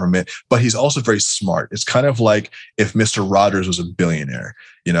the government, but he's also very smart. It's kind of like if Mr. Rogers was a billionaire,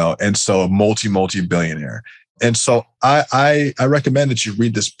 and so a multi-billionaire. And so I recommend that you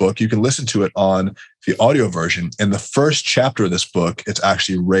read this book. You can listen to it on the audio version. And the first chapter of this book, it's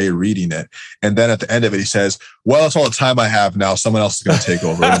actually Ray reading it. And then at the end of it, he says, well, that's all the time I have now. Someone else is going to take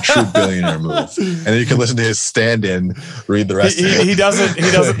over in a true billionaire move. And then you can listen to his stand-in read the rest of it. He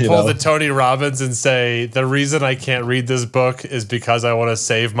doesn't pull the Tony Robbins and say, the reason I can't read this book is because I want to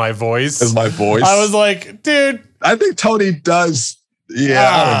save my voice. Is my voice. I was like, dude. I think Tony does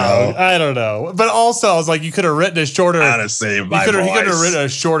Yeah, I don't know. But also, I was like, you could have written a shorter. Honestly, He could have written a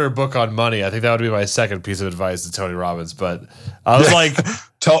shorter book on money. I think that would be my second piece of advice to Tony Robbins. But I was like,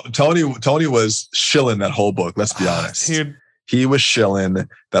 Tony was shilling that whole book. Let's be honest. Dude. He was shilling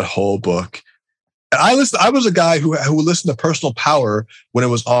that whole book. And I was a guy who listened to Personal Power when it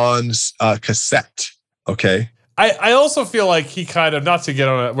was on cassette. Okay. I also feel like he kind of, not to get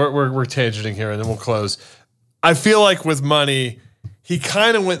on it, we're tangenting here and then we'll close. I feel like with money, he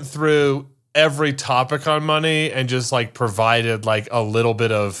kind of went through every topic on money and just like provided like a little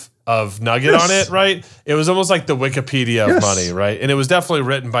bit of nugget on it, right? It was almost like the Wikipedia of money, right? And it was definitely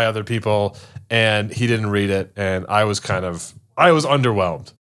written by other people and he didn't read it. And I was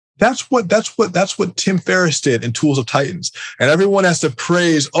underwhelmed. That's what Tim Ferriss did in Tools of Titans. And everyone has to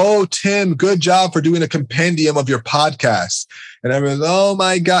praise, oh, Tim, good job for doing a compendium of your podcast. And everyone's, oh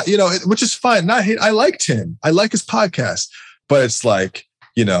my God, which is fine. I like Tim. I like his podcast. But it's like,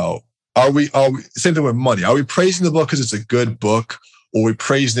 are we same thing with money? Are we praising the book because it's a good book, or are we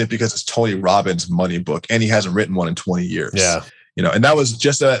praising it because it's Tony Robbins' money book and he hasn't written one in 20 years? Yeah. And that was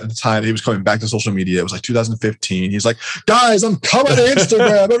just at the time he was coming back to social media. It was like 2015. He's like, guys, I'm coming to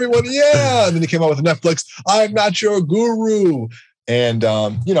Instagram. Everyone, yeah. And then he came out with Netflix, I'm not your guru. And,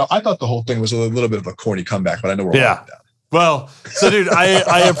 I thought the whole thing was a little bit of a corny comeback, but I know we're all down. Well, so dude,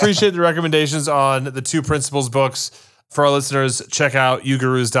 I appreciate the recommendations on the two principles books. For our listeners, check out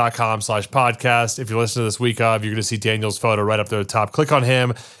ugurus.com/podcast. If you listen to this week of, you're going to see Daniel's photo right up there at the top. Click on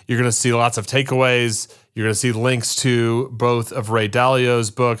him. You're going to see lots of takeaways. You're going to see links to both of Ray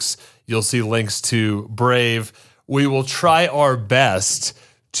Dalio's books. You'll see links to Brave. We will try our best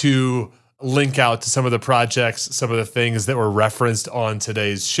to link out to some of the projects, some of the things that were referenced on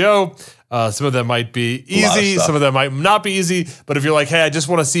today's show. Some of them might be easy. Some of them might not be easy. But if you're like, hey, I just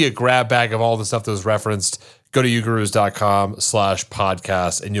want to see a grab bag of all the stuff that was referenced, go to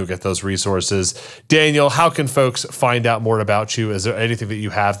ugurus.com/podcast and you'll get those resources. Daniel, how can folks find out more about you? Is there anything that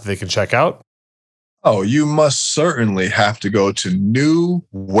you have that they can check out? Oh, you must certainly have to go to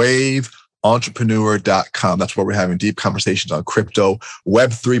newwaveentrepreneur.com. That's where we're having deep conversations on crypto,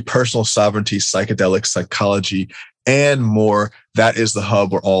 Web3, personal sovereignty, psychedelics, psychology, and more. That is the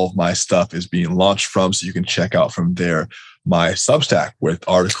hub where all of my stuff is being launched from. So you can check out from there my Substack with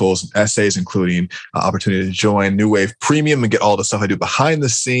articles and essays, including opportunity to join New Wave Premium and get all the stuff I do behind the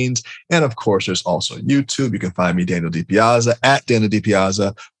scenes. And of course, there's also YouTube. You can find me, Daniel DiPiazza, at Daniel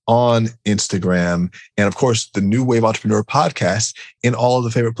DiPiazza on Instagram. And of course, the New Wave Entrepreneur podcast in all of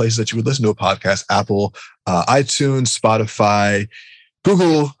the favorite places that you would listen to a podcast: Apple, iTunes, Spotify,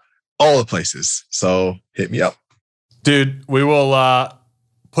 Google, all the places. So hit me up. Dude, we will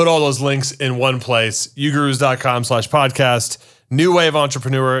put all those links in one place, ugurus.com/podcast,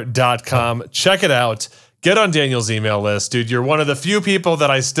 newwaveentrepreneur.com. Check it out. Get on Daniel's email list. Dude, you're one of the few people that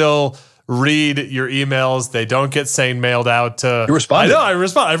I still read your emails. They don't get sane mailed out to. You respond. I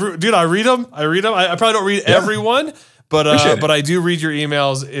respond. Dude, I read them. I probably don't read everyone, but I do read your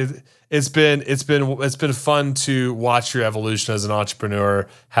emails. It's been fun to watch your evolution as an entrepreneur.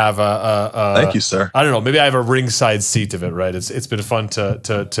 Have thank you, sir. I don't know. Maybe I have a ringside seat of it. Right. It's been fun to.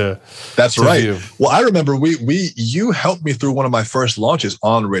 That's to right. view. Well, I remember you helped me through one of my first launches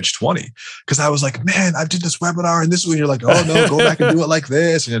on Rich 20 because I was like, man, I did this webinar and this way. You're like, oh no, go back and do it like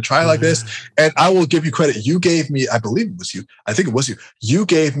this and try it like this. And I will give you credit. You gave me, I believe it was you. I think it was you. You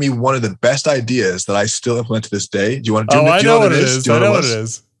gave me one of the best ideas that I still implement to this day. Do you want to? I know what it is. I know what it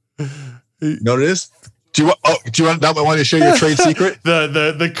is. You know what it is? Do you want to share your trade secret?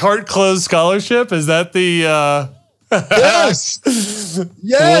 The cart closed scholarship? Is that the Yes.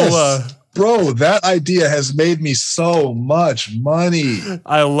 Yes. Well, bro, that idea has made me so much money.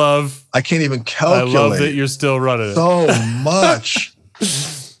 I can't even calculate. I love that you're still running it. So much.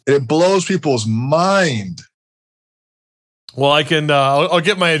 It blows people's mind. Well, I can. I'll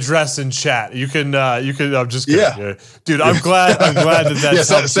get my address in chat. You can. I'm just kidding. Yeah, dude. I'm glad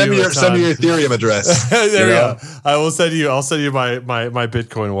that send me your Ethereum address. There we go. I'll send you my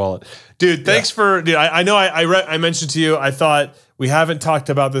Bitcoin wallet, dude. Thanks for. Dude, I know I mentioned to you. I thought we haven't talked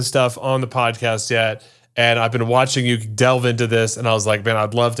about this stuff on the podcast yet, and I've been watching you delve into this, and I was like, man,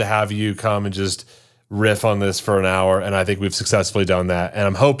 I'd love to have you come and just riff on this for an hour, and I think we've successfully done that, and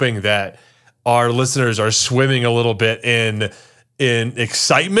I'm hoping that our listeners are swimming a little bit in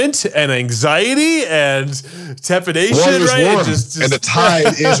excitement and anxiety and trepidation, right? And the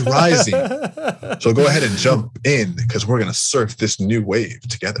tide is rising. So go ahead and jump in because we're going to surf this new wave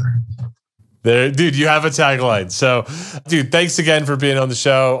together. There, dude, you have a tagline. So, dude, thanks again for being on the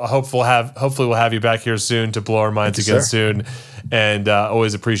show. Hopefully we'll have you back here soon to blow our minds again soon. And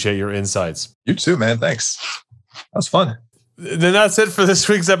always appreciate your insights. You too, man. Thanks. That was fun. Then that's it for this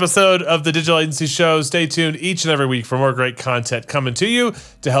week's episode of the Digital Agency Show. Stay tuned each and every week for more great content coming to you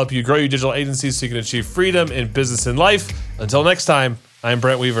to help you grow your digital agency so you can achieve freedom in business and life. Until next time, I'm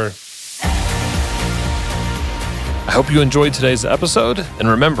Brent Weaver. I hope you enjoyed today's episode. And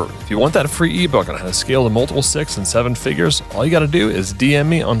remember, if you want that free ebook on how to scale to multiple 6 and 7 figures, all you got to do is DM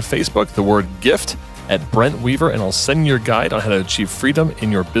me on Facebook, the word gift, at Brent Weaver, and I'll send you your guide on how to achieve freedom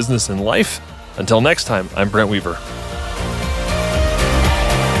in your business and life. Until next time, I'm Brent Weaver.